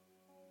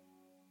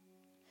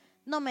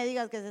 No me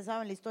digas que se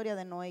saben la historia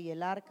de Noé y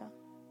el arca,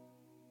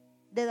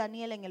 de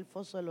Daniel en el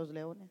foso de los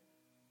leones.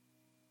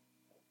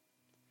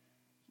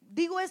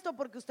 Digo esto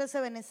porque usted se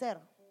benecer.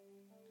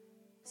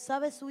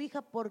 ¿Sabe su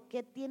hija por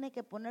qué tiene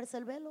que ponerse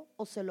el velo?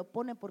 ¿O se lo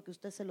pone porque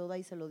usted se lo da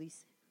y se lo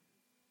dice?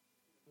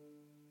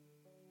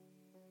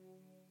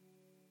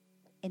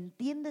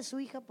 ¿Entiende su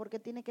hija por qué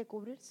tiene que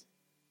cubrirse?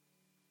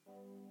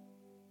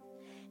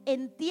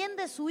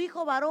 ¿Entiende su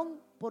hijo varón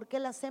por qué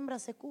las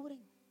hembras se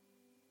cubren?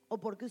 ¿O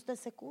por qué usted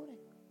se cubre?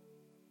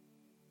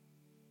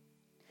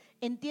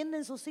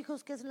 ¿Entienden sus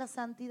hijos qué es la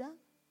santidad?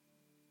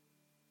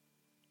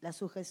 La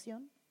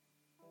sujeción.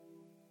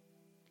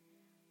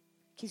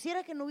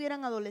 Quisiera que no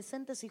hubieran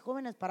adolescentes y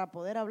jóvenes para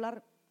poder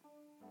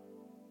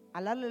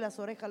alarle las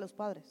orejas a los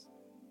padres.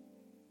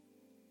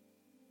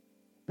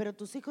 Pero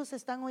tus hijos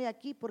están hoy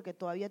aquí porque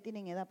todavía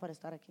tienen edad para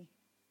estar aquí.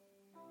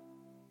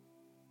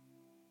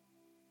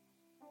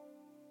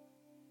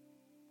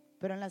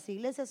 Pero en las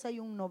iglesias hay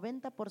un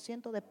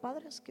 90% de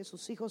padres que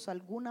sus hijos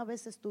alguna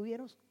vez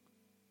estuvieron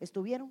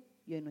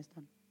y hoy no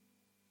están.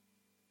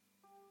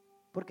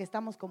 Porque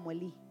estamos como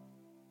Elí,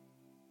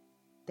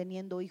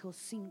 teniendo hijos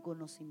sin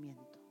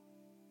conocimiento.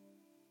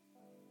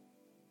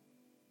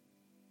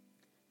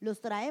 Los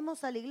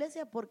traemos a la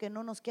iglesia porque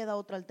no nos queda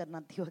otra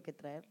alternativa que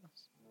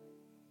traerlos.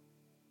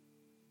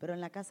 Pero en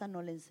la casa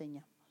no le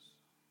enseñamos.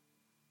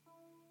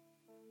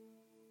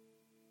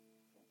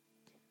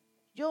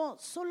 Yo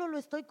solo lo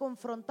estoy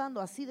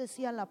confrontando, así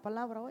decía la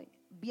palabra hoy.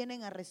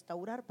 Vienen a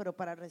restaurar, pero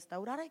para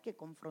restaurar hay que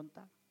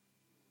confrontar.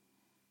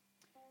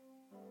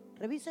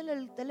 Revísele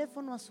el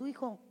teléfono a su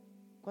hijo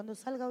cuando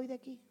salga hoy de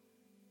aquí.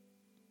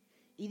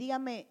 Y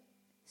dígame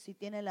si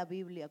tiene la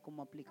Biblia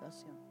como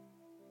aplicación.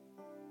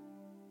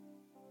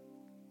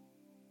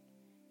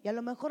 Y a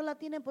lo mejor la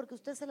tiene porque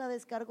usted se la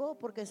descargó,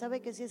 porque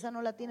sabe que si esa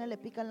no la tiene le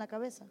pica en la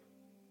cabeza.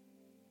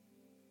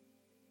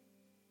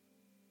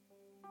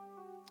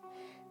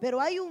 Pero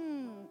hay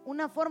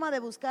una forma de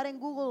buscar en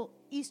Google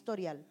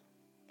historial,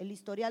 el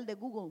historial de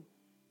Google.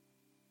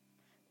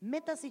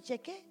 Métase y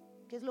cheque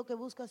qué es lo que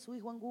busca su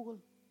hijo en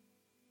Google.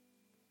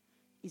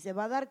 Y se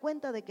va a dar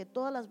cuenta de que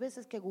todas las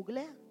veces que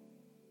googlea,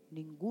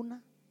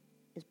 ninguna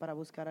es para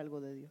buscar algo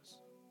de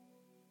Dios.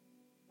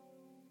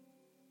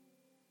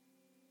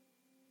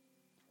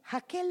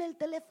 Hackele el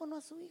teléfono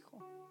a su hijo.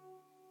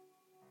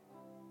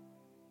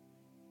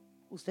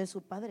 Usted,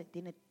 su padre,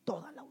 tiene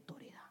toda la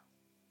autoridad.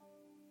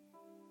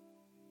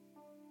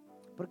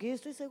 Porque yo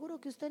estoy seguro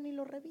que usted ni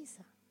lo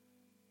revisa.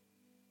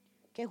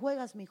 ¿Qué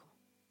juegas, mi hijo?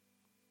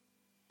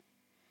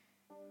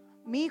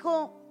 Mi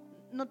hijo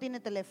no tiene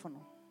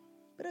teléfono,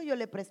 pero yo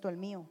le presto el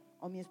mío,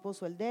 o mi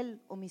esposo el de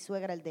él, o mi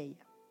suegra el de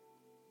ella.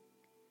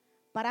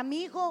 Para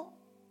mi hijo,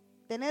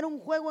 tener un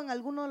juego en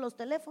alguno de los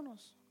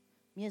teléfonos,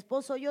 mi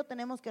esposo o yo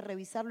tenemos que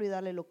revisarlo y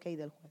darle el ok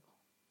del juego.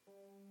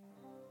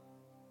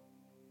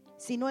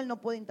 Si no, él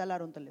no puede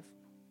instalar un teléfono,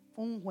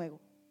 un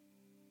juego.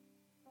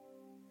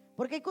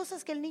 Porque hay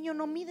cosas que el niño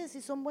no mide si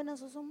son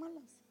buenas o son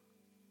malas.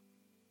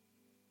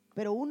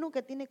 Pero uno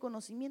que tiene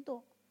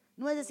conocimiento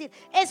no es decir,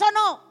 eso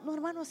no. No,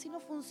 hermano, así no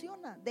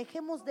funciona.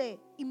 Dejemos de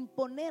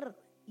imponer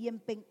y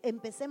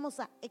empecemos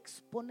a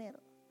exponer.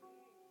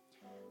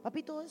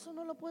 Papito, eso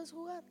no lo puedes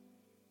jugar.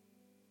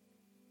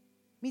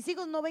 Mis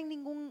hijos no ven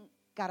ningún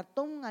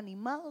cartón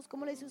animados,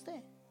 ¿cómo le dice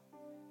usted?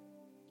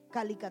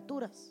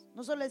 Caricaturas.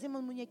 Nosotros le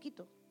decimos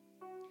muñequito.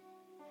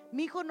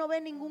 Mi hijo no ve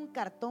ningún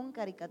cartón,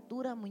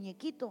 caricatura,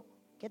 muñequito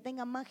que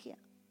tenga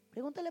magia.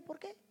 Pregúntale por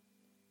qué.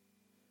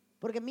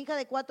 Porque mi hija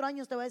de 4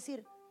 años te va a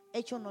decir,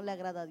 hecho no le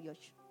agrada a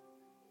Dios.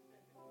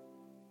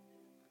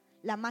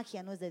 La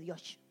magia no es de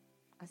Dios.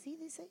 Así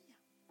dice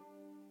ella.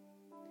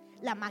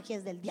 La magia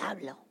es del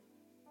diablo.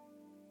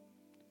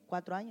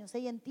 4 años.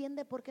 Ella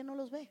entiende por qué no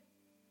los ve.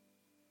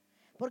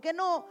 ¿Por qué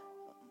no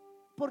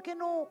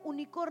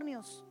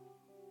unicornios?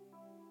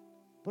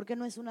 Porque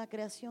no es una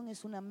creación,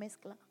 es una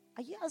mezcla.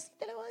 Allí así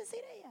te le va a decir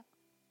ella.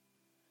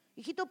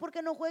 Hijito, ¿por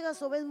qué no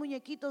juegas o ves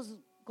muñequitos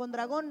con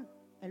dragón?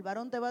 El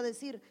varón te va a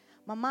decir,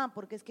 Mamá,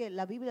 porque es que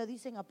la Biblia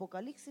dice en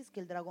Apocalipsis que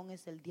el dragón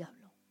es el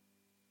diablo,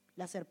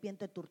 la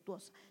serpiente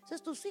tortuosa.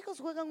 Entonces tus hijos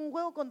juegan un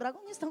juego con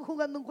dragón y están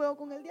jugando un juego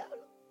con el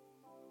diablo.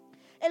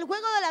 El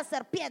juego de la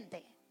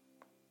serpiente.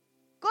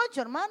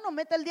 Cocho, hermano,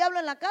 mete el diablo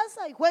en la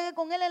casa y juegue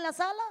con él en la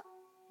sala.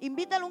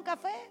 Invítale un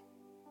café.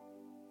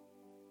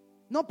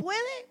 No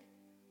puede,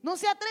 no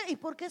se atreve. ¿Y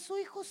por qué su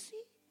hijo sí?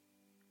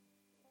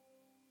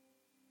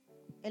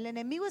 El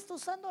enemigo está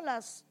usando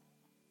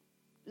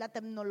la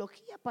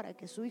tecnología para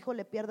que su hijo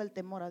le pierda el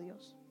temor a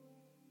Dios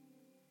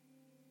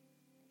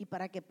y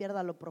para que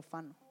pierda lo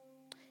profano.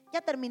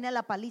 Ya terminé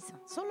la paliza.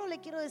 Solo le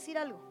quiero decir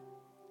algo.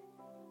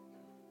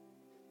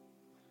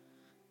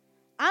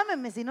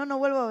 Ámeme, si no, no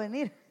vuelvo a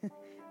venir.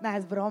 Nah,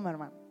 es broma,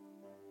 hermano.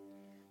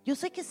 Yo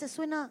sé que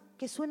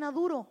suena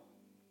duro,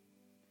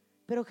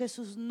 pero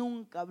Jesús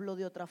nunca habló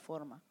de otra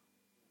forma.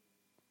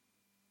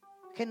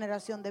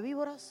 Generación de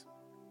víboras,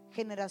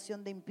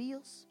 generación de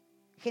impíos,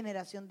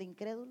 generación de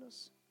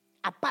incrédulos.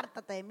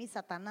 Apártate de mí,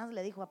 Satanás,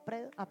 le dijo a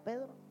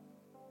Pedro.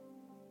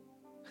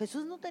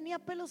 Jesús no tenía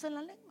pelos en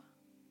la lengua.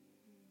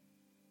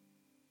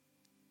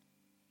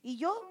 Y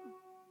yo,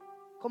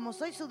 como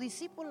soy su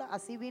discípula,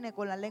 así vine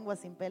con la lengua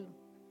sin pelo.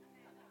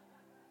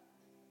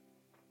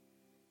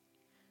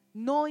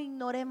 No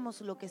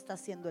ignoremos lo que está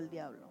haciendo el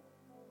diablo.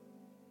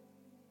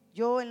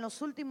 Yo en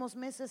los últimos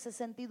meses he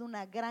sentido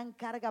una gran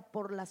carga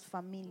por las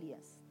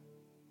familias.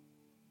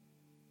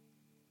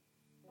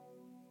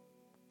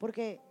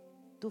 Porque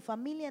tu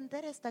familia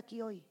entera está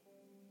aquí hoy.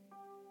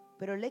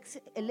 Pero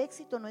el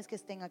éxito no es que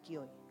estén aquí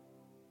hoy.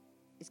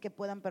 Es que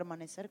puedan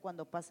permanecer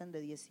cuando pasen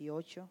de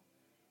 18,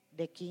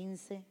 de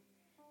 15,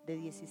 de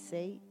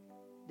 16,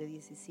 de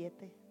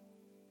 17.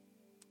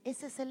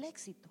 Ese es el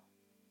éxito.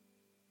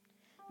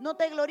 No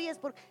te gloríes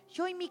porque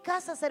yo en mi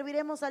casa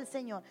serviremos al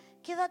Señor.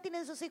 ¿Qué edad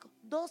tienen sus hijos?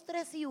 2,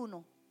 3 y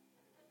 1.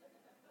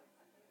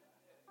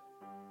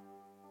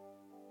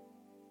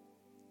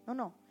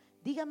 No,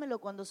 dígamelo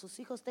cuando sus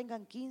hijos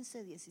tengan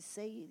 15,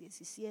 16,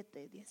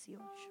 17,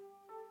 18.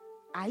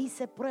 Ahí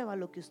se prueba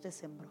lo que usted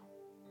sembró.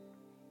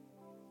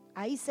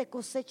 Ahí se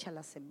cosecha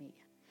la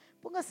semilla.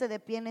 Póngase de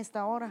pie en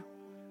esta hora.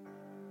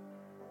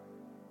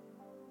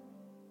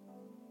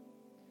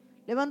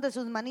 Levante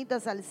sus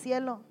manitas al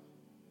cielo.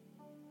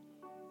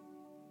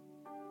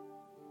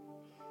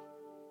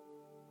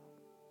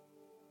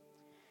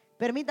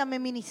 Permítame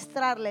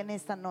ministrarle en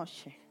esta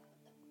noche.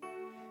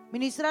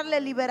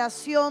 Ministrarle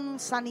liberación,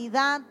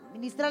 sanidad,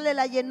 ministrarle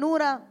la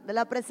llenura de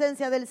la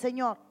presencia del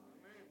Señor.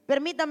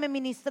 Permítame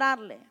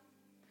ministrarle.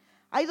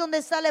 Ahí donde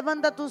está,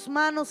 levanta tus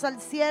manos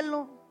al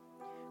cielo.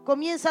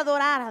 Comienza a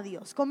adorar a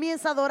Dios.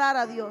 Comienza a adorar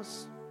a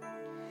Dios.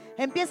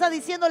 Empieza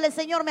diciéndole: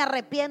 Señor, me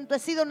arrepiento. He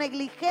sido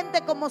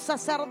negligente como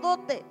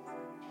sacerdote.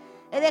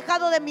 He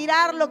dejado de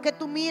mirar lo que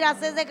tú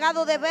miras. He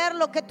dejado de ver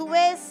lo que tú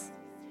ves.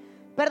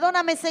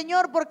 Perdóname,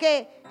 Señor,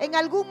 porque en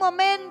algún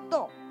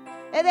momento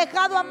he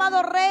dejado,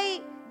 amado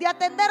Rey, de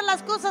atender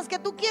las cosas que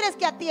tú quieres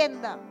que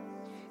atienda.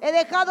 He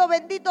dejado,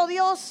 bendito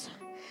Dios,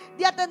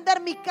 de atender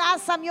mi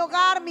casa, mi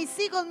hogar, mis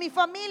hijos, mi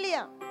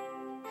familia.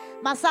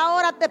 Mas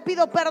ahora te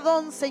pido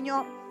perdón,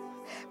 Señor.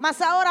 Mas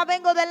ahora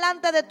vengo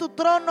delante de tu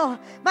trono.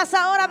 Mas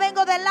ahora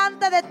vengo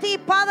delante de ti,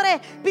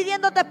 Padre,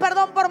 pidiéndote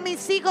perdón por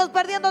mis hijos,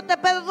 pidiéndote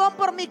perdón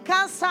por mi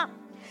casa.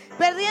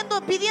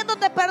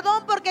 Pidiéndote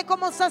perdón porque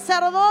como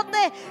sacerdote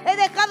he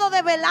dejado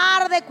de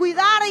velar, de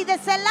cuidar y de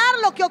celar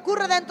lo que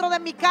ocurre dentro de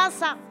mi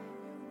casa.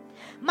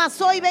 Mas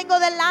hoy vengo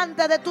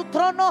delante de tu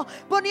trono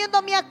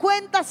poniéndome a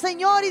cuenta,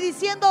 Señor, y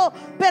diciendo: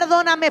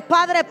 perdóname,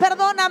 Padre,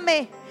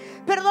 perdóname.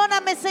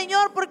 Perdóname,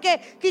 Señor,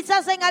 porque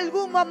quizás en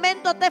algún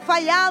momento te he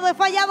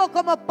fallado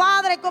como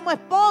padre, como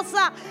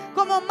esposa,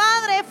 como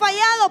madre, he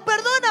fallado.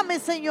 Perdóname,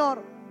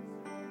 Señor.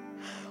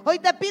 Hoy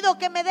te pido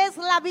que me des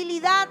la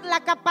habilidad,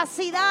 la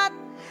capacidad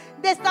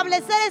de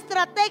establecer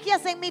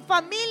estrategias en mi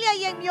familia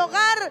y en mi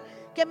hogar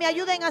que me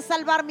ayuden a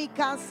salvar mi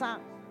casa.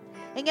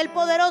 En el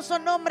poderoso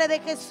nombre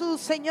de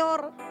Jesús,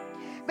 Señor,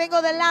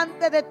 vengo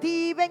delante de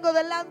ti, vengo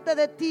delante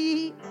de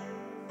ti.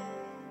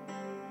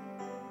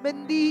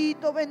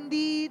 Bendito,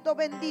 bendito,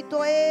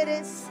 bendito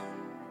eres.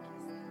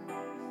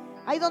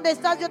 Ahí donde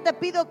estás, yo te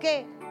pido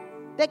que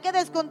te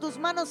quedes con tus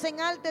manos en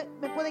alto.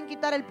 ¿Me pueden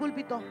quitar el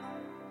púlpito,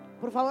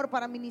 por favor,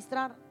 para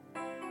ministrar?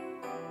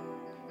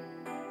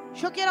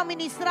 Yo quiero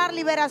ministrar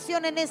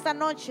liberación en esta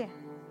noche.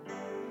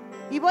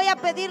 Y voy a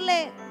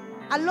pedirle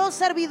a los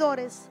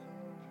servidores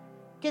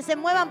que se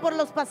muevan por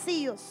los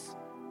pasillos,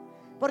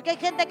 porque hay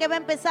gente que va a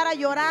empezar a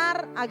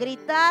llorar, a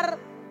gritar,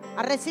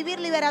 a recibir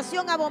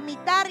liberación, a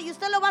vomitar, y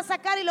usted lo va a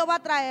sacar y lo va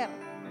a traer.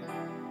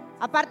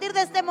 A partir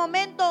de este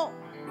momento,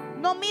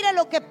 no mire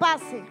lo que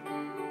pase.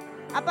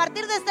 A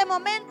partir de este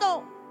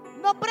momento,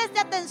 no preste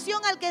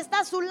atención al que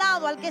está a su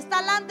lado, al que está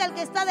delante, al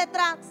que está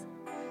detrás.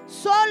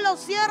 Solo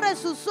cierre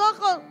sus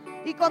ojos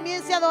y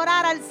comience a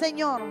adorar al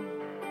Señor.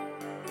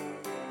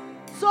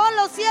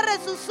 Solo cierre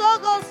sus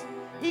ojos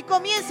y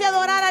comience a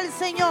adorar al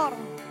Señor.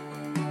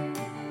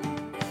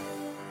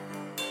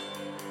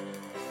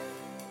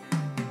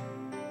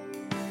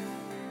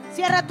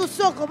 Cierra tus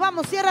ojos,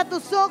 vamos, cierra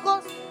tus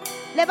ojos.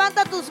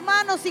 Levanta tus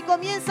manos y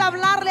comienza a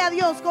hablarle a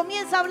Dios.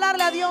 Comienza a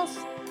hablarle a Dios.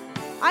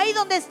 Ahí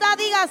donde está,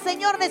 diga: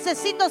 Señor,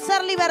 necesito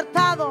ser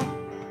libertado.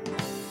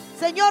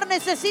 Señor,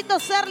 necesito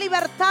ser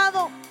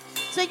libertado.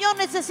 Señor,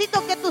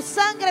 necesito que tu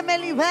sangre me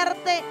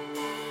liberte.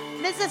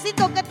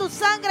 Necesito que tu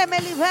sangre me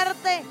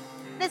liberte.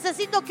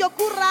 Necesito que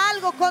ocurra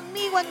algo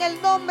conmigo en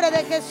el nombre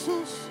de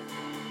Jesús.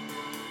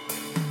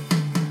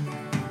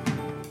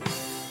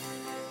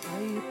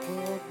 Hay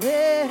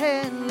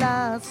poder en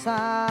la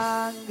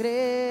sangre.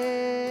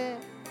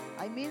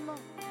 Ahí mismo.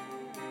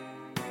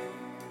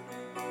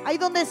 Ahí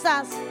donde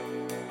estás.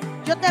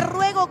 Yo te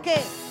ruego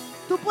que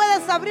tú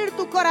puedas abrir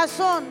tu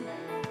corazón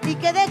y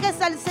que dejes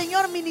al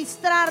Señor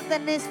ministrarte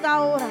en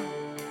esta hora.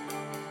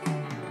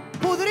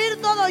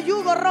 Pudrir todo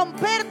yugo,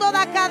 romper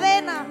toda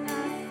cadena.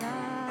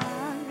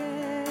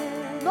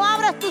 No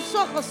abras tus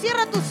ojos,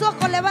 cierra tus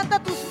ojos,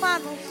 levanta tus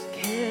manos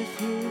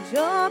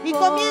y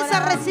comienza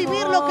a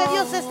recibir lo que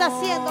Dios está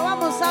haciendo.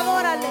 Vamos,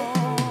 adórale.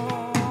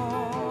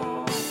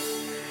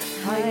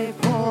 Hay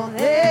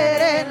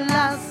poder en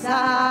la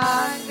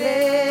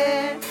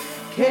sangre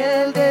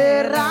que Él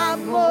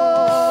derramó.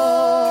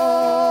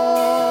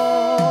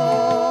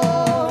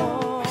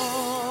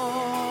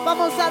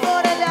 Vamos,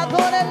 adórele,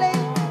 adórele.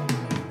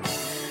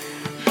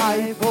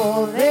 Hay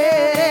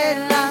poder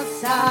en la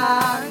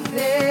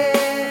sangre.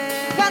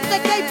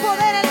 Cante que hay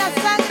poder en la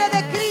sangre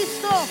de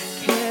Cristo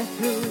que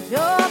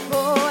fluyó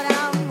por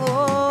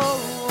amor.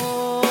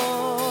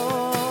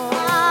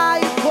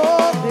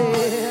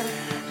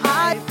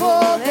 Hay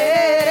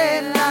poder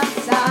en la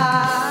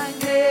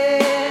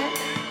sangre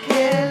que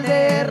Él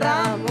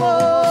derramó.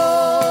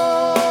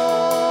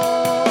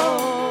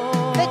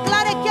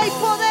 Declare que hay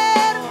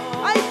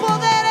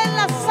poder en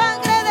la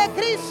sangre de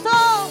Cristo.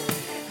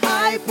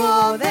 Hay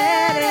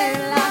poder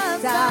en la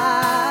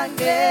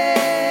sangre.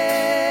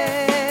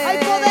 Hay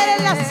poder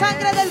en la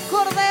sangre del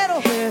Cordero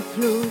que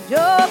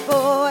fluyó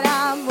por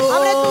amor.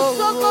 Abre tus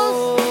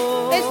ojos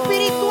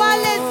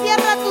espirituales,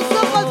 cierra tus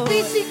ojos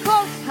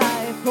físicos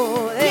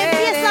y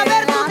empieza a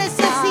ver tu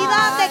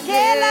necesidad de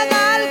que Él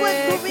haga algo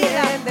en tu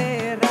vida.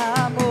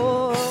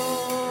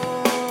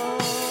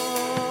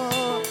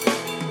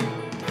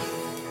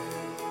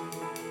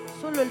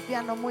 Solo el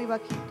piano muy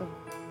bajito.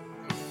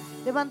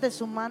 Levante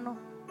su mano.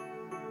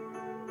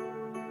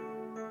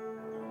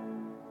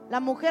 La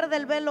mujer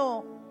del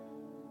velo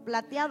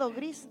plateado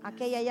gris,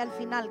 aquella allá al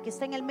final, que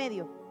está en el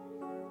medio.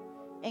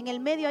 En el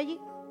medio allí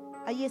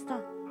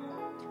está.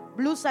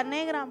 Blusa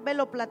negra,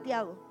 velo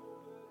plateado.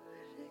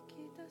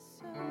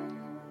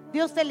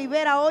 Dios te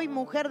libera hoy,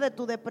 mujer, de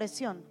tu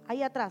depresión.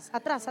 Ahí atrás,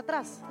 atrás,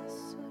 atrás.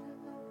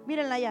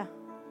 Mírenla allá.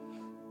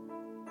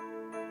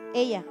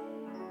 Ella,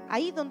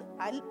 ahí donde,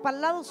 para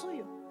el lado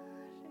suyo.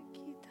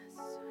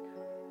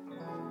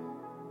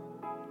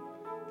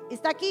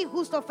 Está aquí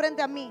justo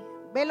frente a mí.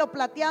 Velo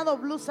plateado,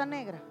 blusa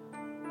negra.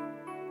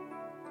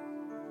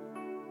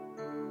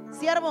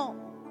 Siervo,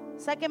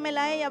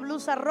 sáquemela a ella,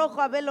 blusa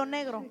roja, velo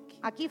negro.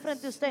 Aquí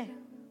frente a usted.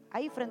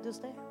 Ahí frente a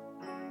usted.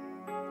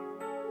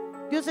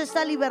 Dios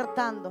está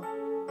libertando.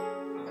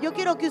 Yo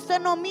quiero que usted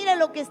no mire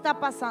lo que está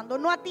pasando,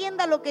 no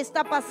atienda lo que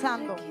está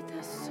pasando.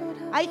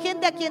 Hay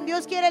gente a quien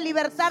Dios quiere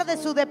libertar de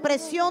su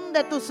depresión,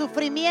 de tu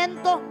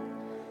sufrimiento,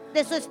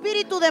 de su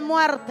espíritu de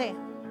muerte.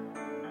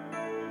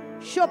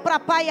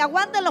 Shoprapay,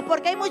 aguántenlos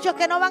porque hay muchos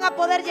que no van a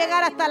poder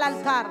llegar hasta el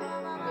altar.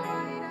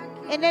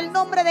 En el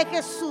nombre de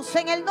Jesús,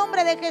 en el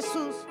nombre de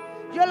Jesús,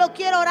 yo lo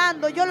quiero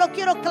orando, yo lo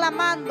quiero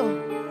clamando.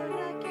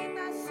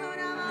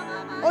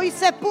 Hoy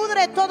se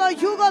pudre todo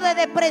yugo de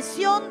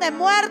depresión, de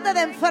muerte,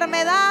 de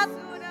enfermedad.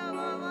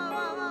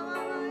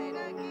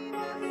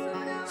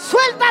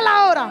 Suéltala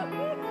ahora.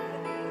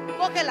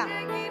 Cógela.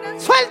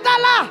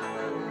 Suéltala.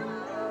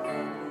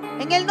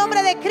 En el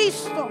nombre de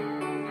Cristo.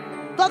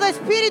 Todo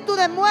espíritu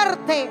de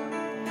muerte,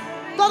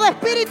 todo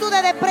espíritu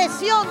de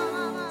depresión,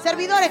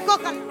 servidores,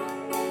 cójanlo.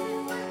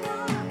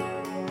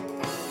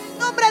 En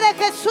nombre de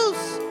Jesús.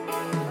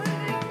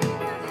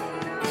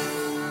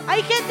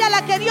 Hay gente a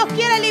la que Dios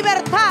quiere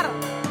libertar.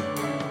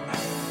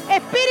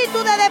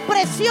 Espíritu de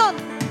depresión,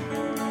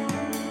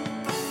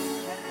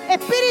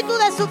 espíritu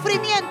de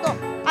sufrimiento.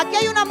 Aquí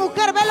hay una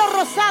mujer, velo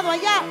rosado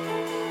allá.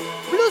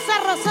 Blusa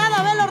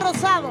rosada, velo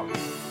rosado.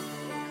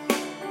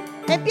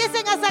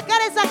 Empiecen a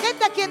sacar a esa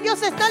gente a quien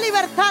Dios está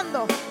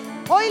libertando.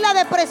 Hoy la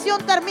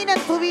depresión termina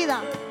en tu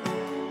vida.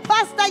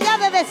 Basta ya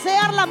de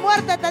desear la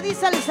muerte, te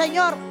dice el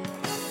Señor.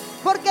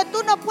 Porque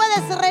tú no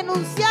puedes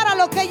renunciar a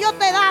lo que yo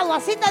te he dado.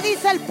 Así te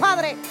dice el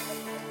Padre.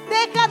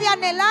 Deja de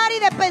anhelar y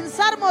de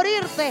pensar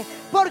morirte,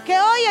 porque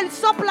hoy Él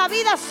sopla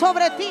vida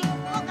sobre ti.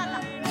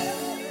 Tócala.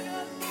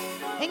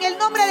 En el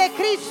nombre de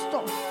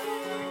Cristo.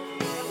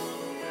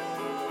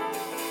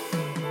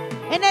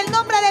 En el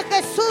nombre de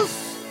Jesús.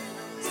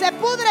 Se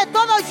pudre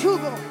todo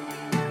yugo.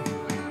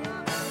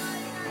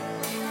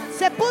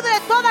 Se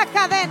pudre toda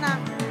cadena.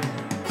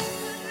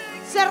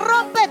 Se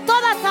rompe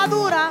toda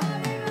atadura.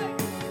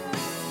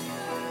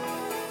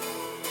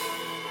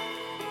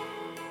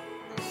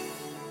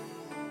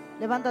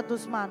 Levanta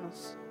tus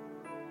manos.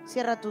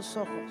 Cierra tus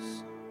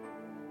ojos.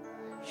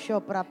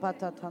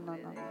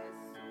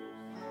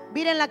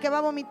 Miren la que va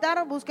a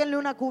vomitar, búsquenle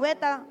una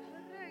cubeta.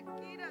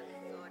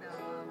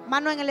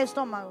 Mano en el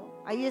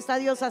estómago. Ahí está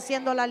Dios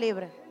haciéndola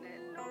libre.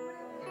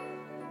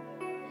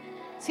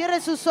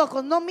 Cierre sus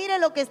ojos, no mire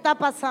lo que está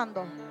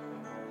pasando.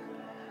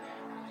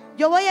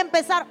 Yo voy a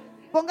empezar.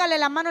 Póngale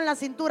la mano en la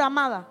cintura,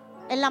 amada,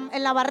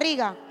 en la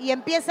barriga, y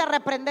empiece a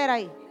reprender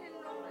ahí.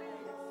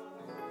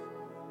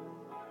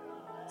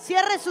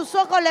 Cierre sus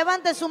ojos,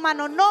 levante su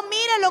mano. No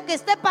mire lo que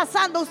esté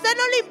pasando. A usted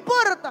no le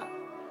importa.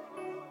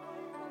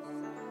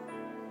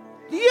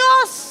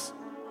 Dios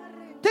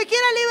te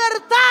quiere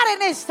libertar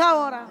en esta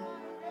hora.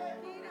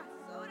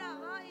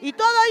 Y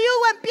todo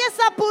yugo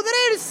empieza a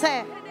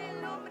pudrirse.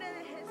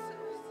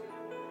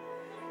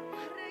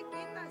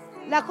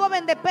 La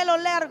joven de pelo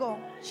largo,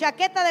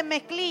 chaqueta de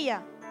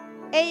mezclilla,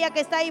 ella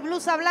que está ahí,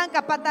 blusa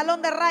blanca,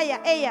 pantalón de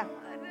raya, ella.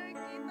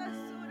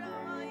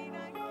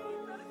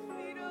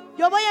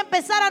 Yo voy a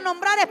empezar a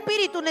nombrar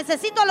espíritus.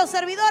 Necesito a los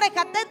servidores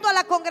atentos a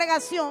la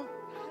congregación.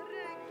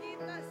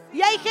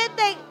 Y hay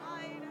gente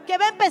que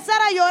va a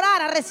empezar a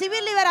llorar, a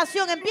recibir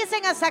liberación.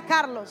 Empiecen a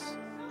sacarlos.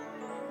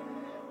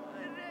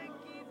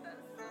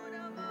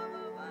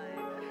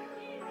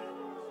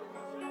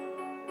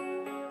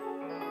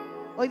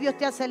 Hoy Dios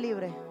te hace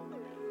libre.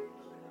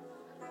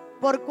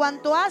 Por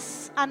cuanto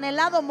has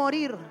anhelado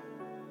morir,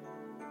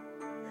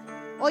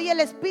 hoy el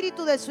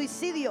espíritu de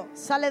suicidio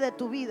sale de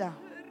tu vida.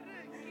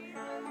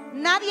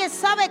 Nadie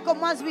sabe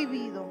cómo has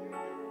vivido.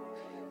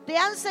 Te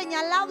han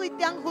señalado y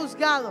te han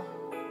juzgado.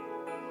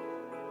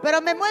 Pero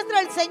me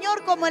muestra el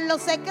Señor como en lo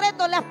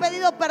secreto le has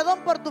pedido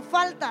perdón por tus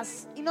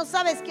faltas y no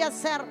sabes qué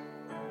hacer.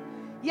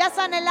 Y has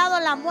anhelado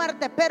la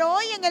muerte. Pero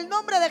hoy en el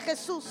nombre de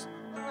Jesús,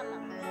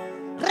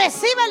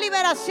 recibe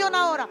liberación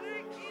ahora.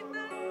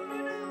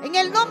 En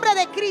el nombre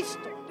de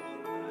Cristo.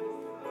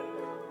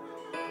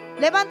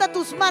 Levanta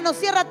tus manos,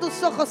 cierra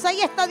tus ojos.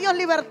 Ahí está Dios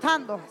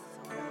libertando.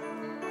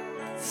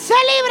 Sé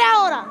libre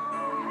ahora.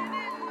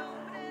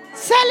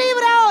 Sé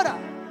libre ahora.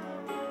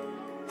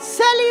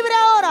 Sé libre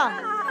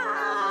ahora.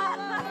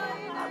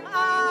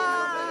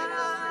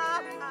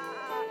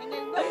 En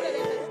el nombre de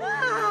Jesús.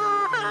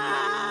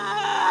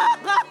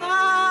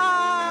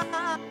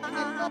 En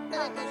el nombre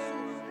de Jesús.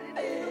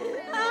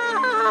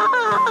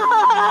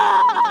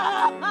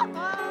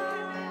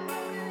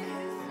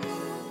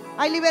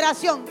 Hay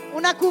liberación.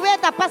 Una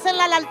cubeta,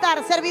 pásenla al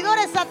altar.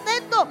 Servidores,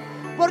 atentos,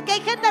 porque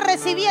hay gente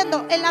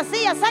recibiendo en la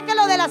silla.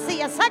 Sáquelo de la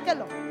silla,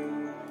 sáquelo.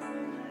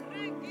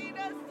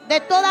 De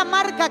toda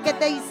marca que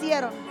te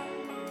hicieron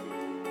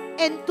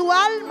en tu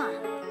alma,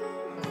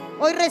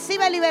 hoy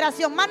recibe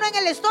liberación. Mano en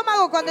el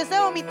estómago cuando esté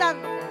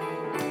vomitando.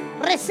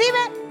 Recibe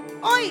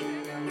hoy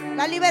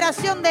la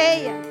liberación de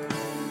ella.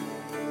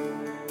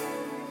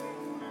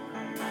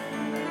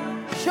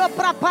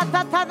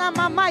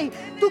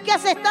 Tú que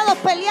has estado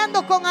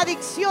peleando con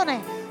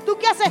adicciones, tú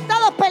que has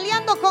estado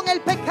peleando con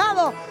el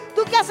pecado,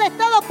 tú que has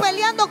estado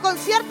peleando con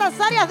ciertas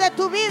áreas de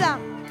tu vida,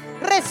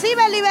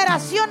 recibe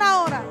liberación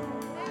ahora.